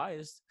to be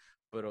biased,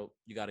 but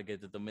you got to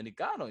get the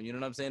Dominicano. You know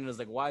what I'm saying? And it's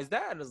like, why is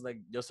that? And it's like,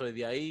 yo soy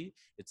de ahí.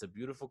 It's a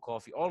beautiful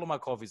coffee. All of my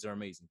coffees are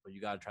amazing, but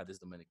you got to try this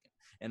Dominican.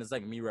 And it's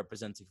like me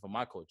representing for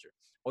my culture.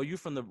 Or you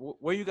from the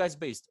where are you guys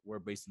based? We're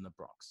based in the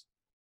Bronx.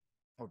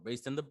 We're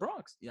based in the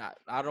Bronx. Yeah,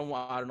 I don't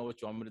know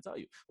what you want me to tell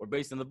you. We're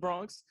based in the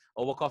Bronx.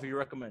 Or what coffee you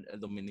recommend? El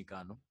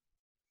Dominicano.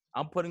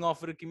 I'm putting on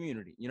for the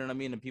community. You know what I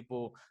mean? And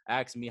people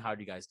ask me, how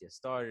do you guys get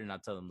started? And I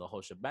tell them the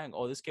whole shebang.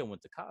 Oh, this kid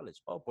went to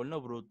college. Oh, pues no,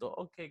 bruto.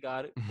 Okay,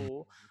 got it.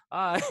 Cool.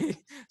 All right.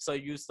 So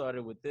you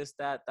started with this,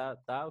 that.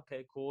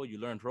 Okay, cool. You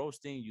learned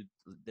roasting. You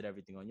did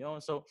everything on your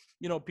own. So,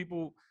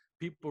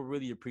 people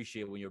really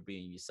appreciate when you're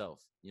being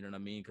yourself. You know what I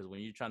mean? Because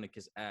when you're trying to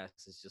kiss ass,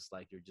 it's just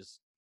like you're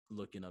just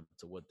looking up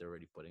to what they're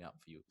already putting out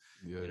for you.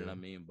 Yeah, You know yeah. what I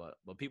mean? But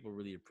people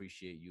really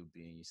appreciate you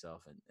being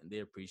yourself, and they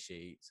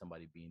appreciate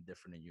somebody being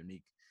different and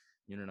unique.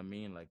 You know what I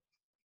mean? Like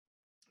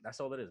that's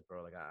all it is,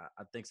 bro. Like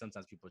I think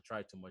sometimes people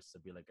try too much to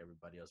be like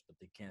everybody else, but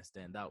they can't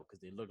stand out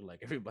because they look like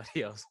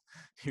everybody else,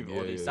 or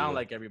Yeah, they yeah, sound yeah.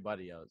 like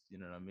everybody else. You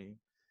know what I mean?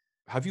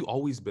 Have you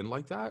always been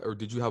like that, or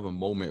did you have a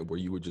moment where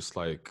you were just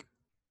like,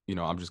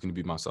 I'm just gonna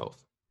be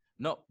myself?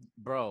 No,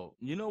 bro.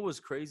 You know what's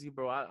crazy,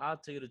 bro? I'll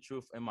tell you the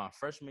truth. In my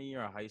freshman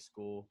year of high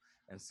school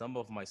and some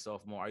of my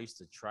sophomore, I used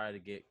to try to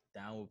get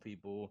down with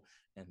people,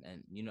 and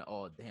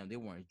oh damn, they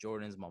weren't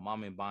Jordans. My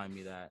mom ain't buying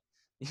me that.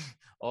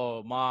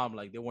 oh, mom,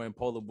 like they're wearing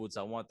polo boots.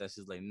 I want that.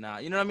 She's like, nah.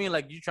 You know what I mean?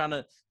 Like you trying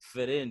to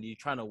fit in. You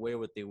trying to wear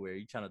what they wear.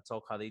 You trying to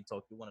talk how they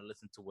talk. You want to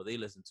listen to what they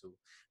listen to,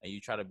 and you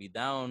try to be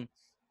down.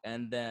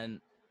 And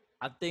then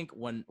I think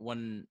when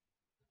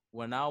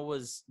I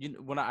was,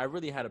 when I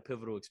really had a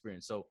pivotal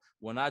experience. So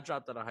when I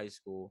dropped out of high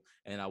school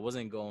and I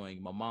wasn't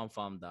going, my mom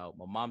found out.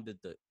 My mom did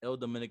the El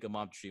Dominican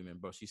mom treatment,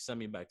 bro. She sent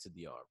me back to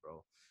DR,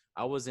 bro.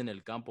 I was in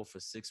El Campo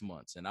for 6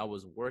 months and I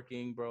was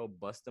working, bro,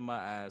 busting my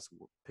ass,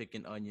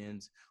 picking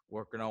onions,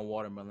 working on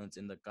watermelons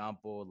in the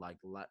Campo, like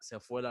se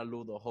fue la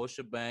luz, the whole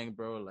shebang,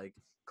 bro, like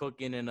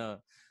cooking in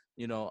a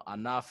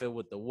nafe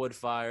with the wood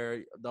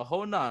fire, the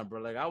whole nine, bro.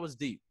 Like I was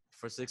deep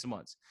for 6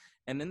 months.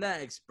 And in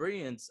that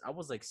experience, I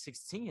was like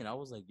 16. I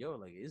was like, yo,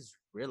 like it's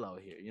real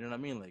out here. You know what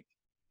I mean? Like,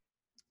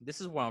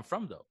 this is where I'm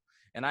from though.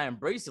 And I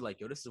embraced it like,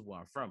 yo, this is where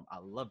I'm from. I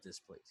love this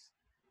place.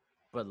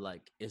 But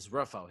like it's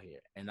rough out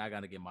here and I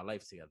gotta get my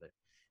life together.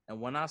 And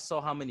when I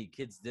saw how many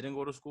kids didn't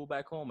go to school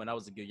back home, and I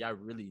was like, yo, y'all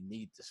really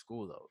need the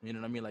school though. You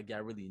know what I mean? Like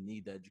y'all really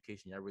need the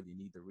education, y'all really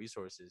need the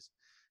resources.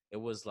 It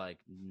was like,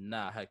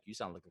 nah, heck, you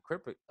sound like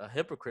a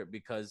hypocrite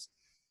because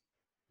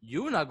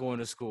you're not going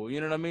to school.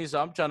 You know what I mean? So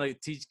I'm trying to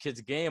teach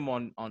kids game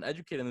on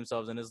educating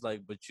themselves, and it's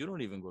like, but you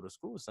don't even go to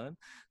school, son.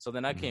 So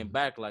then I came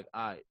back like,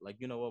 all right, like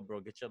you know what,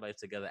 bro, get your life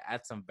together,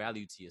 add some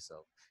value to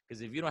yourself.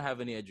 Because if you don't have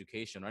any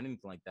education or anything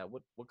like that,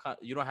 what kind,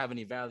 you don't have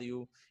any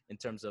value in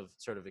terms of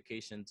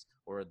certifications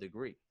or a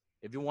degree.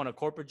 If you want a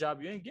corporate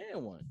job, you ain't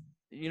getting one.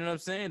 You know what I'm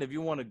saying? If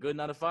you want a good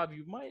 9 to 5,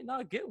 you might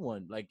not get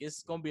one. Like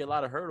it's gonna be a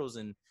lot of hurdles,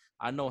 and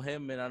I know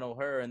him and I know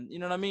her, and you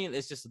know what I mean.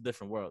 It's just a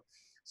different world.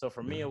 So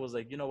for me, Yeah. it was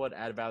like, you know what,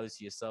 add value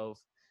to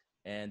yourself,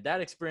 and that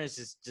experience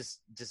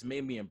just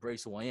made me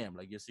embrace who I am.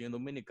 Like you're seeing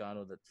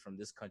Dominicano that from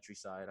this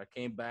countryside. I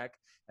came back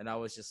and I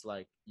was just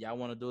like, y'all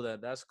want to do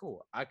that? That's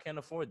cool. I can't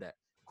afford that.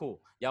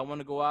 Cool. Y'all want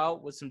to go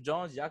out with some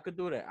Jones? Y'all could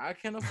do that. I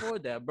can't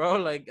afford that, bro.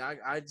 Like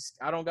I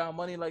don't got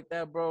money like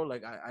that, bro.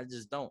 Like I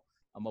just don't.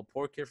 I'm a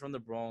poor kid from the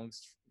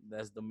Bronx.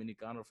 That's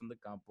Dominicano from the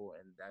Campo,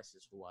 and that's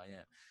just who I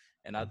am.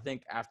 And I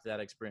think after that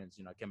experience,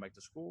 I came back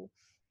to school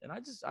and I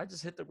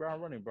just hit the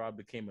ground running, bro. I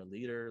became a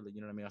leader. Like,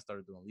 you know what I mean? I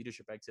started doing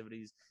leadership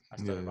activities. I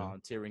Yeah, started yeah.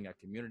 volunteering at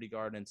community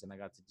gardens, and I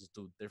got to just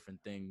do different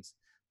things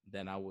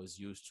than I was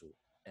used to.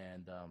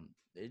 And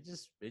it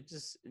just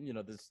this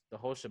the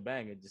whole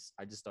shebang.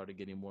 I just started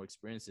getting more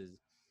experiences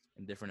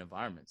in different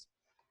environments.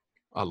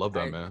 I love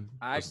that, I man.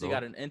 I That's actually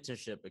got dope. an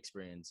internship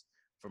experience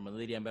from a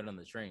lady I met on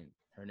the train.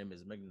 Her name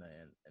is Migna,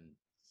 and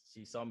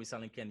she saw me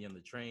selling candy on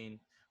the train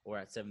or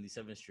at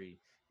 77th Street,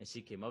 and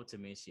she came up to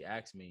me and she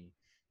asked me.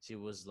 She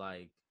was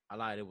like, "I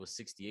lied. It was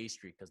 68th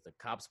Street because the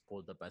cops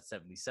pulled up at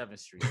 77th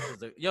Street.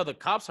 Because the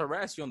cops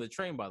harass you on the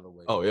train. By the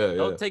way, Oh yeah,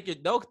 they'll yeah.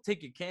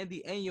 take your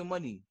candy and your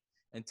money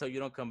until you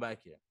don't come back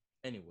here.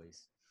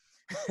 Anyways,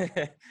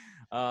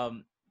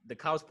 um, the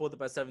cops pulled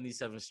up at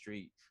 77th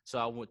Street,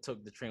 so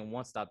took the train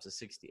one stop to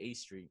 68th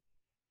Street.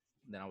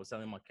 Then I was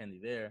selling my candy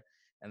there,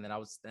 and then I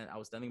was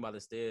standing by the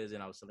stairs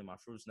and I was selling my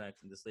fruit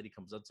snacks. And this lady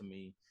comes up to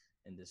me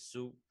in this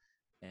suit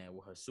and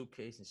with her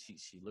suitcase, and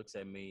she looks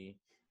at me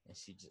and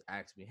she just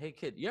asks me, "Hey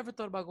kid, you ever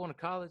thought about going to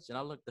college?" And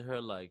I looked at her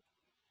like,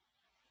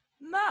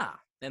 "Nah."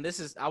 And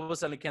I was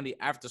selling candy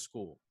after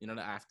school.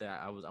 After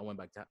I went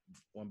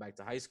back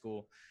to high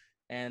school,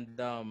 and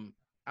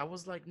I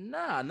was like,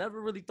 "Nah, I never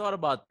really thought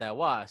about that.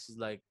 Why?" She's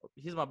like,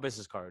 "Here's my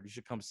business card. You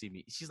should come see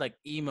me." She's like,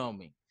 "Email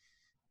me,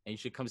 and you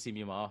should come see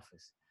me in my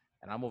office."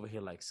 And I'm over here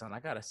like, son, I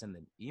gotta send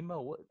an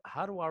email.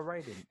 How do I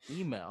write an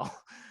email?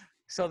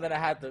 So then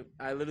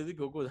I literally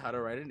Googled how to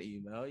write an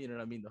email. You know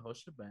what I mean? The whole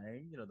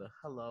shebang, the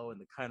hello and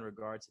the kind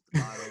regards at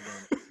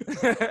the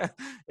bottom. And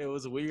it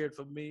was weird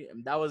for me.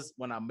 And that was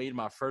when I made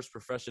my first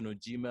professional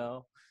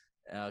Gmail.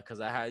 Because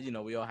I had,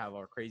 we all have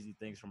our crazy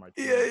things from our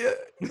Yeah, teens.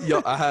 yeah.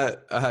 Yo, I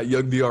had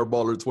Young DR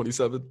Baller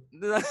 27.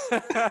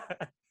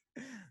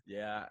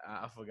 Yeah,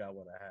 I forgot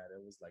what I had.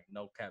 It was like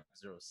no cap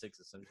 06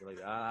 or something like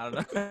that. I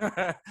don't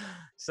know.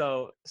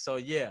 So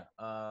yeah.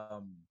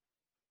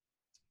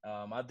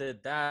 I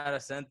did that. I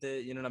sent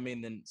it. You know what I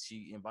mean? Then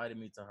she invited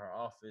me to her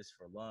office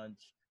for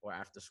lunch or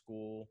after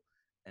school.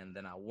 And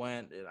then I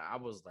went and I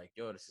was like,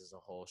 yo, this is a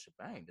whole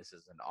shebang. This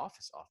is an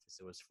office.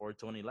 It was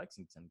 420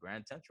 Lexington,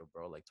 Grand Central,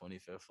 bro, like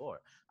 25th floor.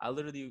 I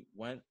literally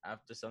went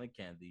after selling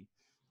candy,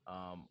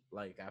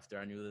 like after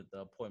I knew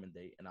the appointment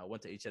date, and I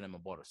went to H&M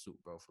and bought a suit,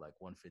 bro, for like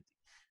 150.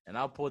 And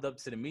I pulled up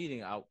to the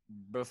meeting.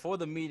 Before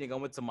the meeting, I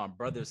went to my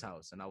brother's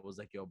house and I was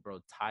like, yo, bro,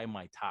 tie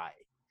my tie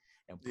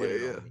and put Yeah,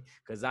 it yeah. on me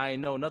because I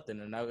ain't know nothing.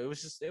 And it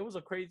was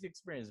a crazy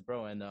experience,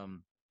 bro. And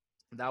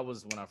that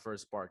was when I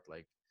first sparked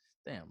like,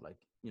 damn, like,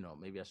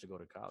 maybe I should go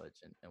to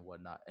college and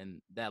whatnot. And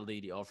that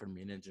lady offered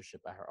me an internship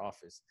at her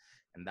office.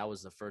 And that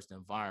was the first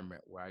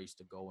environment where I used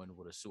to go in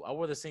with a suit. I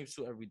wore the same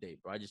suit every day,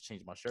 bro. I just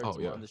changed my shirts Oh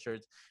and my yeah.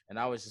 undershirts. And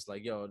I was just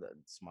like, yo,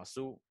 that's my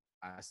suit.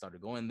 I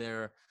started going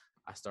there.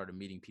 I started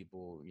meeting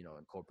people, in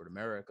corporate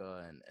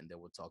America, and they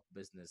would talk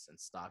business and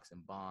stocks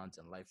and bonds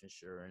and life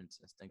insurance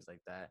and things like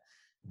that.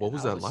 What And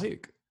was I that was,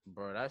 like?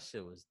 bro, that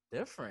shit was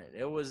different.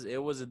 It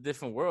was a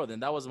different world,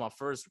 and that was my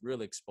first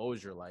real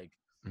exposure, like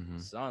Mm-hmm.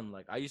 Son,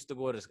 like I used to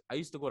go to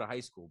high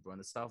school, bro, in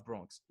the South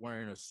Bronx,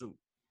 wearing a suit.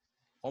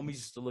 Homies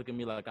used to look at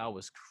me like I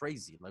was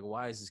crazy. Like,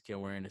 why is this kid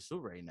wearing a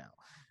suit right now?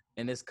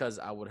 And it's because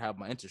I would have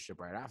my internship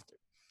right after.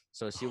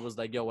 So she was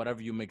like, yo,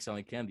 whatever you make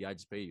selling candy, I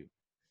just pay you.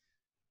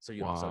 So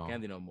you don't sell Wow.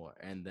 candy no more.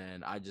 And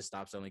then I just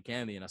stopped selling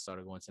candy and I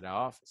started going to that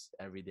office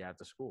every day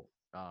after school.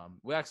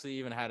 We actually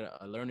even had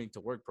a learning to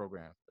work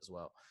program as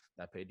well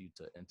that paid you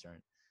to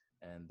intern.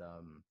 And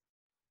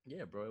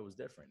yeah, bro, it was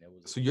different.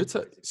 So It you're was a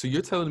nice so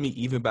you're experience. telling me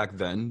even back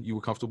then you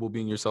were comfortable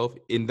being yourself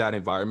in that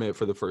environment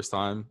for the first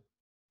time?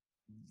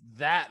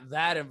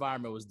 That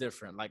environment was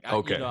different. Like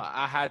Okay.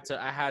 I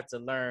had to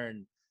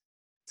learn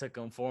to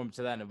conform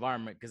to that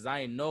environment because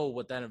I didn't know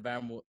what that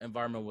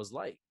environment was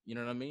like. You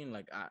know what I mean?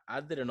 Like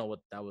I didn't know what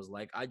that was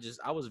like.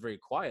 I was very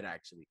quiet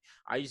actually.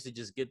 I used to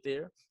just get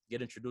there,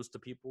 get introduced to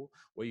people.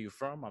 Where you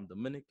from? I'm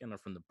Dominican. I'm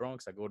from the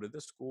Bronx. I go to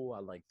this school. I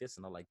like this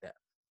and I like that.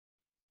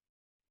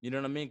 You know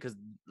what I mean? Because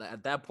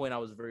at that point I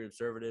was very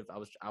observative.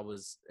 I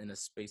was in a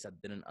space I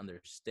didn't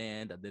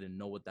understand. I didn't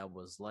know what that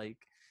was like.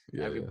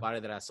 Yeah, yeah. Everybody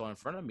that I saw in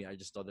front of me, I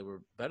just thought they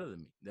were better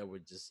than me. They were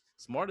just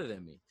smarter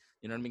than me.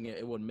 You know what I mean?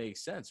 It would make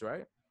sense,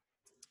 right?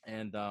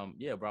 And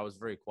yeah, bro, I was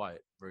very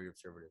quiet, very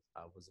observative.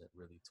 I wasn't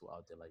really too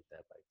out there like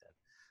that back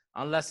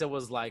then, unless it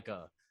was like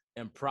a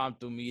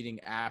impromptu meeting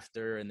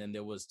after, and then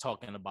there was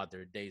talking about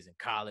their days in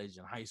college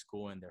and high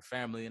school and their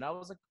family, and I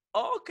was like,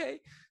 oh, okay,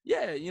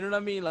 yeah, you know what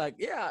I mean? Like,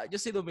 yeah, yo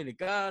soy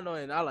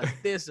dominicano, and I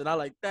like this and I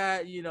like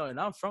that, and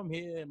I'm from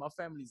here, and my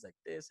family's like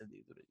this, and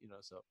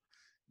so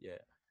yeah,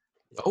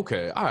 yeah, yeah.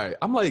 Okay. All right.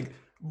 I'm like,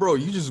 bro,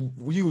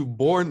 you were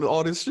born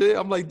all this shit.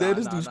 I'm like, damn, Nah,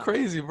 this nah, dude's nah.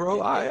 crazy, bro.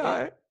 It, All it, right, all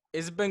it, right.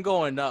 it's been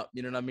going up.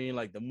 You know what I mean?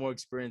 Like the more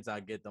experience I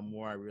get, the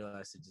more I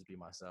realize to just be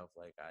myself.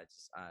 Like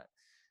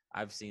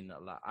I've seen a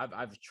lot.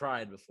 I've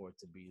tried before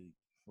to be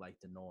like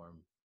the norm.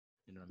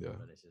 You know what I mean? Yeah.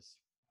 But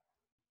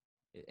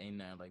it ain't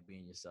nothing like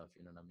being yourself.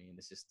 You know what I mean?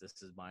 It's just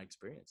this is my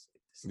experience.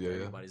 Like Yeah, yeah.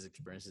 everybody's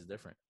experience is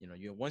different.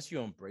 You once you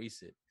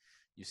embrace it,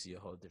 you see a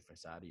whole different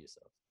side of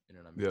yourself. You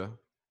know what I mean? Yeah.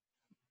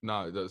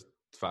 Nah, that's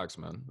facts,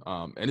 man.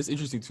 And it's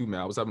interesting too,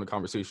 man. I was having a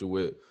conversation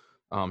with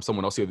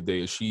someone else the other day,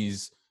 and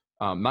she's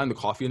not in the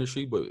coffee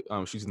industry, but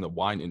she's in the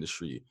wine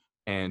industry.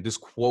 And this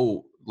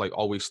quote like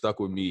always stuck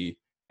with me.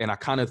 And I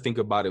kind of think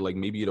about it like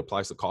maybe it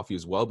applies to coffee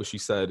as well. But she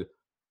said,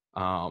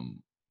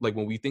 like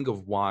when we think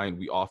of wine,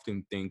 we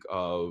often think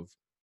of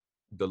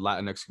the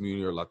Latinx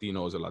community or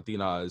Latinos or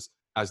Latinas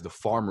as the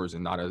farmers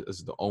and not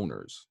as the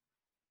owners.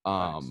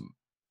 Facts. Um,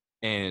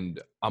 and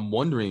I'm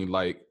wondering,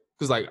 like,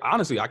 because like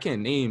honestly, I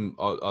can't name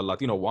a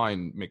Latino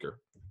winemaker.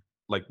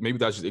 Like maybe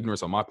that's just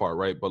ignorance on my part,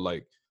 right? But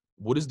like,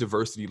 what is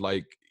diversity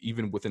like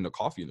even within the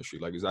coffee industry?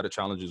 Like, is that a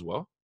challenge as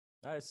well?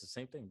 It's the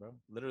same thing, bro.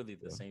 Literally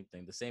the Yeah, same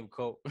thing. The same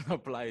quote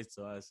applies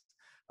to us.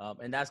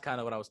 And that's kind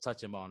of what I was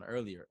touching on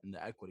earlier in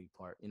the equity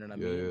part. You know what I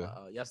yeah, mean?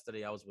 yeah.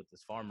 Yesterday, I was with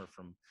this farmer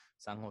from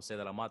San Jose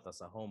de la Mata,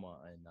 Sajoma,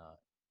 in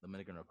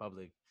Dominican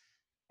Republic.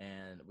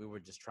 And we were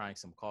just trying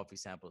some coffee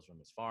samples from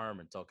his farm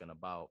and talking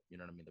about, you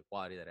know what I mean, the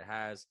quality that it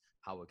has,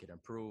 how it could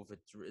improve.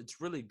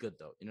 It's really good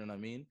though, you know what I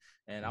mean.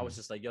 And I was Mhm.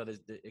 just like, yo,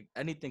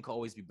 anything could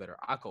always be better.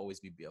 I could always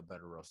be a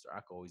better roaster.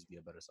 I could always be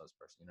a better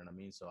salesperson. You know what I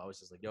mean. So I was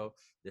just like, yo,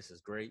 this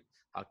is great.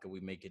 How can we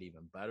make it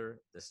even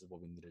better? This is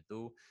what we need to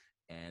do.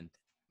 And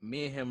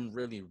me and him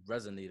really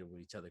resonated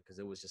with each other because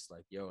it was just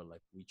like, yo,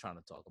 like we trying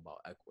to talk about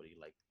equity.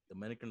 Like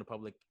Dominican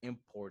Republic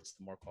imports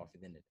more coffee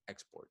than it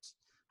exports.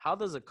 How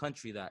does a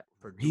country that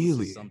produces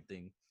Really?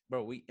 something,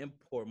 bro, we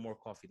import more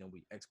coffee than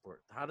we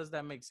export? How does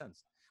that make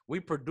sense? We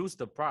produce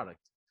the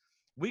product.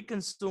 We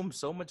consume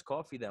so much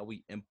coffee that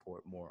we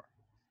import more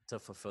to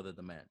fulfill the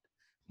demand.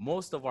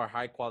 Most of our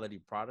high quality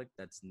product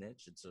that's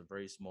niche, it's a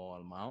very small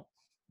amount,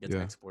 gets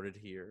Yeah, exported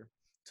here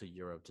to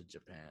Europe, to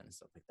Japan, and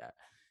stuff like that.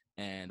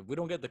 And we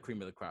don't get the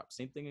cream of the crop.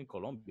 Same thing in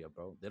Colombia,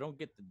 bro. They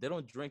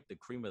don't drink the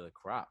cream of the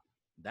crop.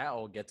 That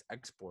all gets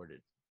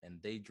exported and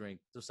they drink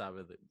to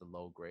sabes the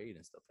low grade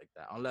and stuff like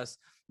that. Unless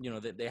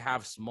they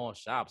have small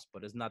shops,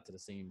 but it's not to the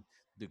same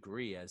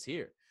degree as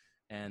here.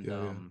 And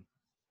yeah,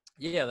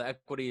 yeah, yeah, the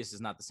equity is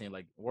not the same.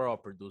 Like we're all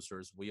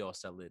producers, we all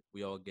sell it,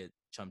 we all get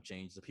chump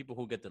change. The people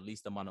who get the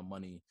least amount of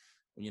money,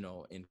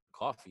 in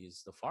coffee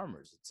is the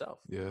farmers itself.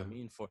 You know what yeah, I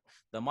mean? For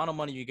the amount of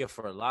money you get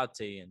for a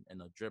latte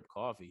and a drip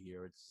coffee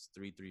here, it's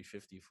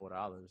 $3.50,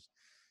 $4.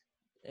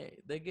 Hey,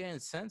 they're getting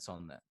cents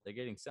on that. They're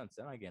getting cents.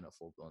 They're not getting a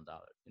full blown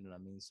dollar. You know what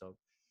I mean? So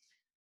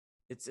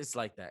it's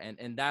like that,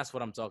 and that's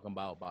what I'm talking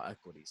about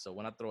equity. So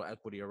when I throw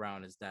equity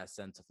around, it's that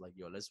sense of like,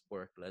 yo, let's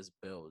work, let's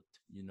build.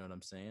 You know what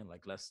I'm saying?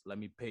 Like let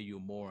me pay you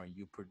more and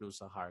you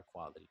produce a higher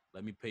quality.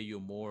 Let me pay you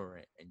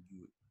more and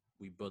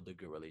we build a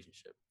good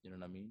relationship. You know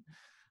what I mean?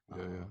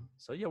 yeah, yeah.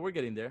 So yeah, we're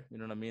getting there. You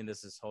know what I mean?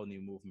 This is whole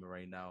new movement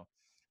right now.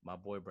 My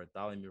boy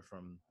Bartholomew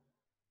from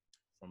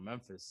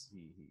Memphis,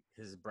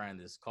 his brand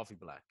is Coffee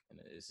Black, and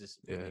it's just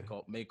Yeah.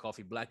 make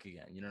coffee black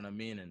again. You know what I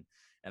mean?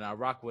 And I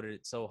rock with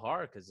it so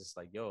hard because it's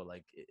like, yo,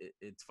 like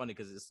it's funny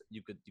because it's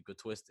you could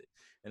twist it,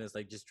 and it's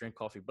like just drink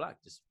coffee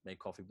black, just make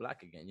coffee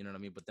black again. You know what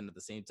I mean? But then at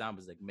the same time,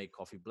 it's like make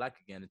coffee black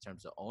again in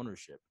terms of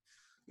ownership.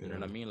 You know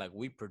what I mean? Like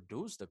we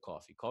produce the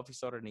coffee. Coffee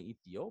started in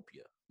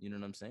Ethiopia. You know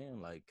what I'm saying?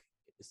 Like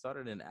it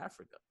started in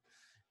Africa.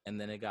 And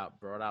then it got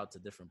brought out to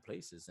different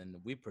places and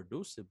we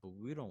produce it, but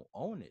we don't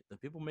own it. The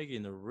people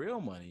making the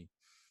real money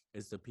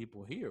is the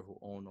people here who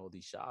own all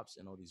these shops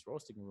and all these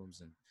roasting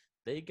rooms, and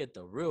they get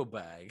the real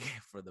bag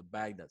for the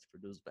bag that's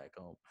produced back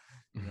home.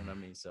 You know what I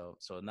mean? So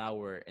now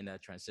we're in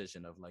that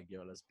transition of like,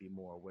 yo, let's be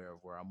more aware of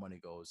where our money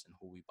goes and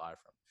who we buy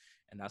from.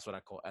 And that's what I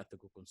call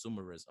ethical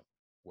consumerism,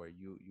 where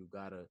you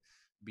gotta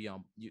be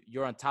on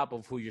you're on top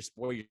of where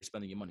you're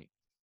spending your money.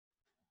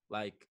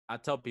 Like I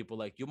tell people,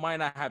 like you might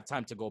not have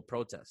time to go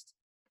protest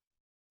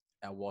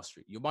at Wall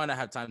Street. You might not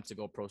have time to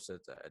go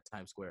protest at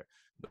Times Square,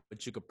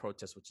 but you could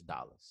protest with your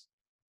dollars.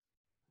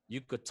 You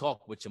could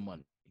talk with your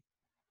money.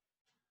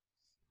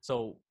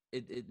 So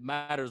it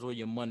matters where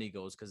your money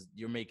goes because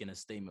you're making a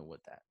statement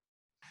with that.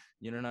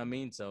 You know what I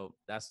mean? So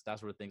that's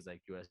where things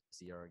like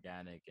USC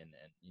organic and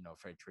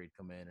fair trade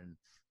come in and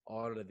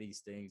all of these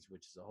things,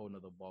 which is a whole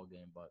nother ball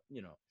game. But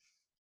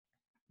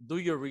do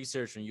your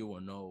research and you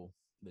will know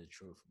the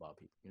truth about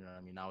people. You know what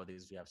I mean?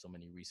 Nowadays we have so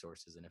many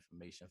resources and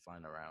information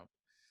flying around.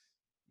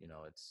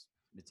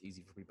 It's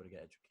easy for people to get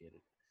educated.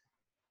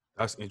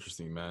 That's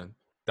interesting, man.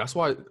 That's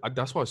why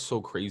it's so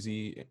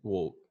crazy.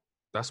 Well,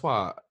 that's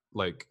why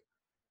like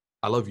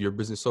I love your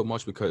business so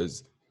much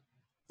because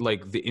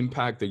like the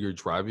impact that you're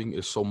driving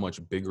is so much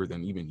bigger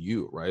than even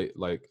you, right?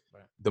 Like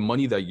Right. The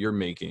money that you're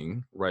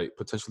making, right,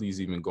 potentially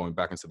is even going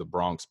back into the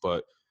Bronx,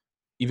 but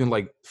even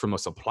like from a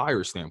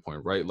supplier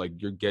standpoint, right? Like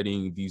you're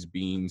getting these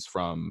beans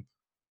from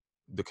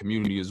the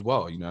community as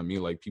well, you know what I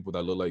mean? Like people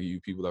that look like you,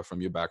 people that are from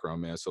your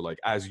background, man. So like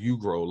as you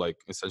grow, like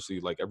essentially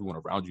like everyone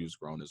around you is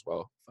grown as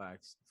well.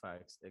 Facts,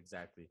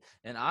 exactly.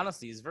 And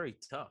honestly, it's very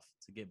tough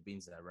to get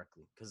beans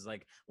directly because,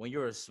 like, when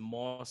you're a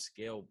small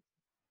scale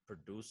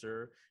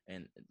producer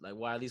and like,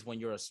 well, at least when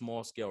you're a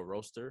small scale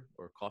roaster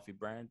or coffee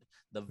brand,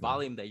 the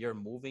volume that you're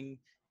moving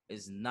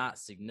is not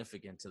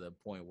significant to the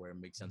point where it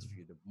makes sense for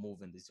you to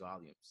move in these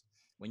volumes.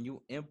 When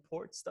you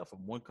import stuff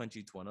from one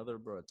country to another,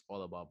 bro, it's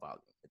all about volume.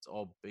 It's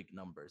all big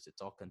numbers.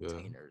 It's all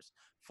containers,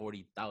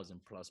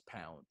 40,000 plus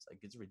pounds.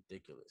 Like it's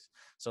ridiculous.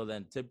 So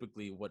then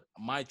typically what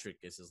my trick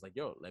is like,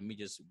 yo, let me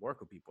just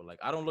work with people. Like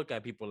I don't look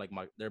at people like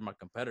they're my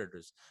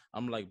competitors.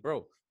 I'm like,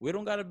 bro, we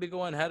don't gotta be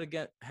going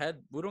head.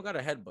 We don't got a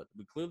headbutt.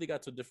 We clearly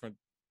got two different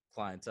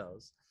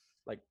clienteles.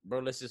 Like, bro,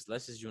 let's just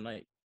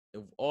unite.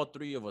 If all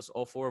three of us,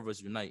 all four of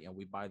us unite and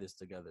we buy this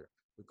together,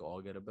 we can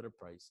all get a better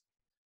price.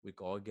 We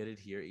can all get it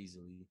here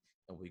easily,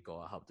 and we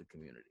go help the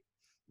community.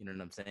 You know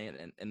what I'm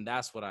saying? And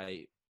that's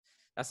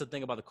the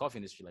thing about the coffee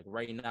industry. Like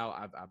right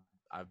now,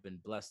 I've been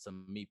blessed to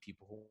meet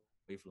people who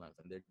wavelength,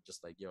 and they're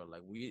just like, yo,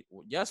 like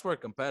yes, we're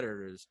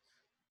competitors,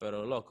 but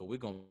local, we're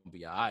gonna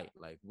be all right.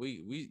 Like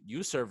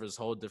you service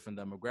whole different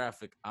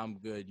demographic. I'm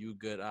good, you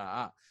good,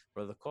 But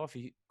the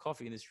coffee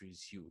industry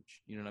is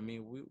huge. You know what I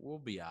mean? We'll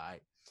be all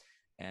right.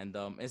 And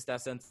it's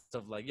that sense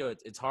of like, yo,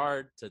 it's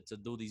hard to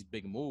do these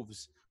big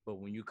moves,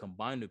 but when you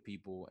combine the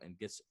people and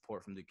get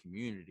support from the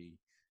community,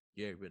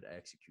 you're able to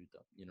execute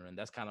them. And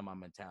that's kind of my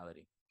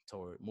mentality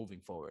toward moving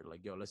forward.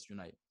 Like, yo, let's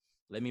unite.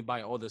 Let me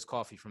buy all this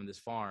coffee from this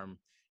farm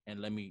and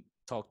let me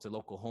talk to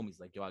local homies.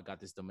 Like, yo, I got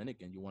this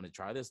Dominican. You want to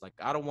try this? Like,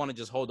 I don't want to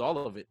just hold all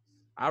of it.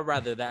 I'd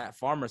rather that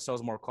farmer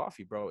sells more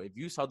coffee, bro. If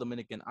you sell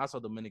Dominican, I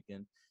sell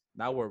Dominican.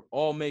 Now we're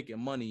all making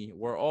money.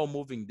 We're all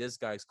moving this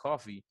guy's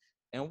coffee,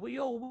 and we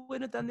all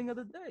win at the ending of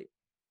the day.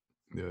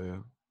 Yeah.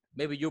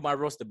 Maybe you might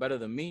roast it better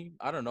than me.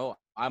 I don't know.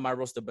 I might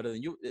roast it better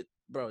than you.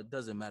 Bro, it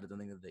doesn't matter at the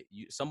end of the day.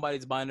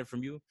 Somebody's buying it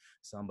from you.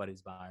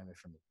 Somebody's buying it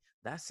from me.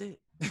 That's it.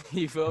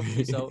 You feel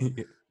me? So,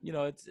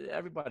 it's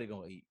everybody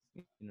gonna eat.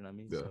 You know what I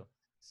mean? Yeah.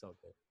 So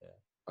good. Yeah.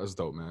 That's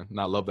dope, man. And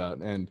I love that.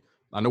 And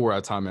I know we're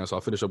at time, man. So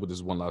I'll finish up with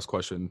this one last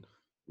question.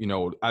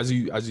 As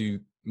you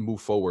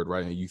move forward,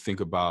 right, and you think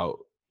about,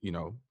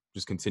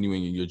 just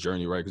continuing in your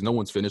journey, right? Because no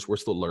one's finished. We're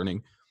still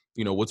learning.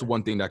 What's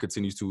one thing that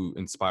continues to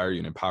inspire you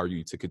and empower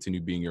you to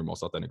continue being your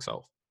most authentic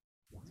self?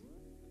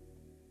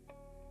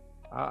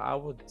 I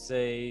would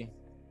say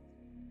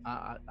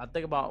I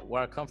think about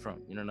where I come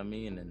from, you know what I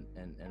mean,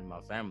 and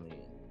my family.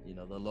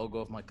 The logo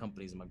of my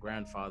company is my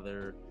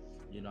grandfather.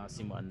 I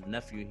see my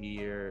nephew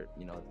here,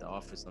 at the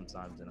office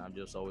sometimes, and I'm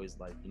just always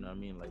like, you know what I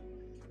mean, like,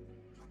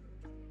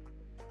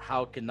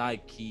 how can I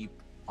keep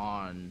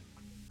on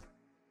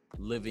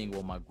living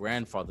what my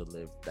grandfather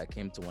lived that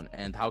came to an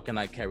end? How can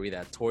I carry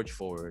that torch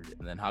forward?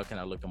 And then how can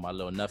I look at my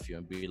little nephew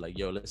and be like,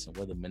 yo, listen,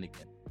 we're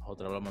Dominican.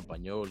 Nosotros hablamos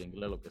español,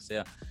 inglés, lo que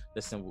sea.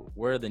 Listen,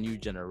 we're the new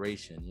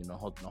generation.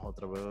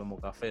 Nosotros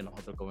bebemos café,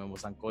 nosotros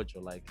comemos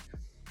sancocho. Like,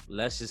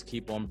 let's just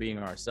keep on being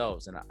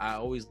ourselves. And I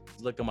always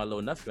look at my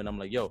little nephew and I'm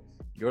like, yo,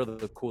 you're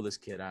the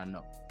coolest kid I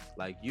know.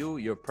 Like,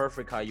 you're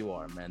perfect how you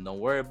are, man. Don't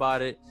worry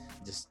about it.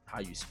 Just how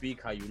you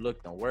speak, how you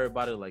look. Don't worry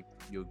about it. Like,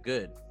 you're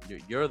good.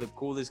 You're the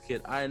coolest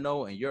kid I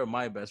know, and you're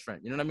my best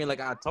friend. You know what I mean?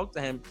 Like, I talk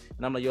to him,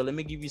 and I'm like, yo, let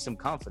me give you some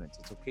confidence.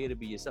 It's okay to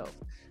be yourself.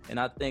 And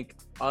I think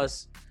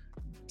us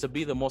to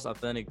be the most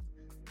authentic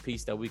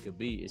piece that we could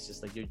be, it's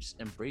just like, you just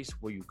embrace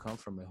where you come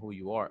from and who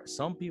you are.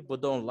 Some people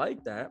don't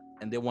like that,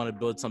 and they want to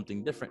build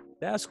something different.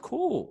 That's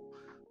cool.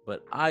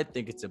 But I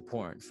think it's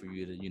important for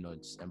you to,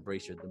 just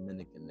embrace your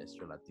Dominicanness,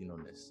 your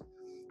Latino-ness,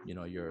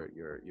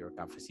 your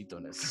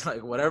cafecito-ness.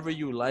 Like whatever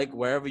you like,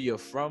 wherever you're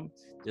from,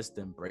 just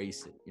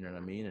embrace it. You know what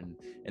I mean?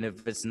 And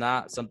if it's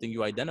not something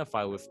you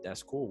identify with,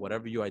 that's cool.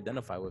 Whatever you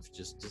identify with,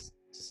 just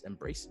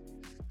embrace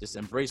it. Just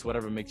embrace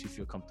whatever makes you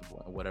feel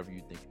comfortable and whatever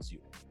you think is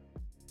you.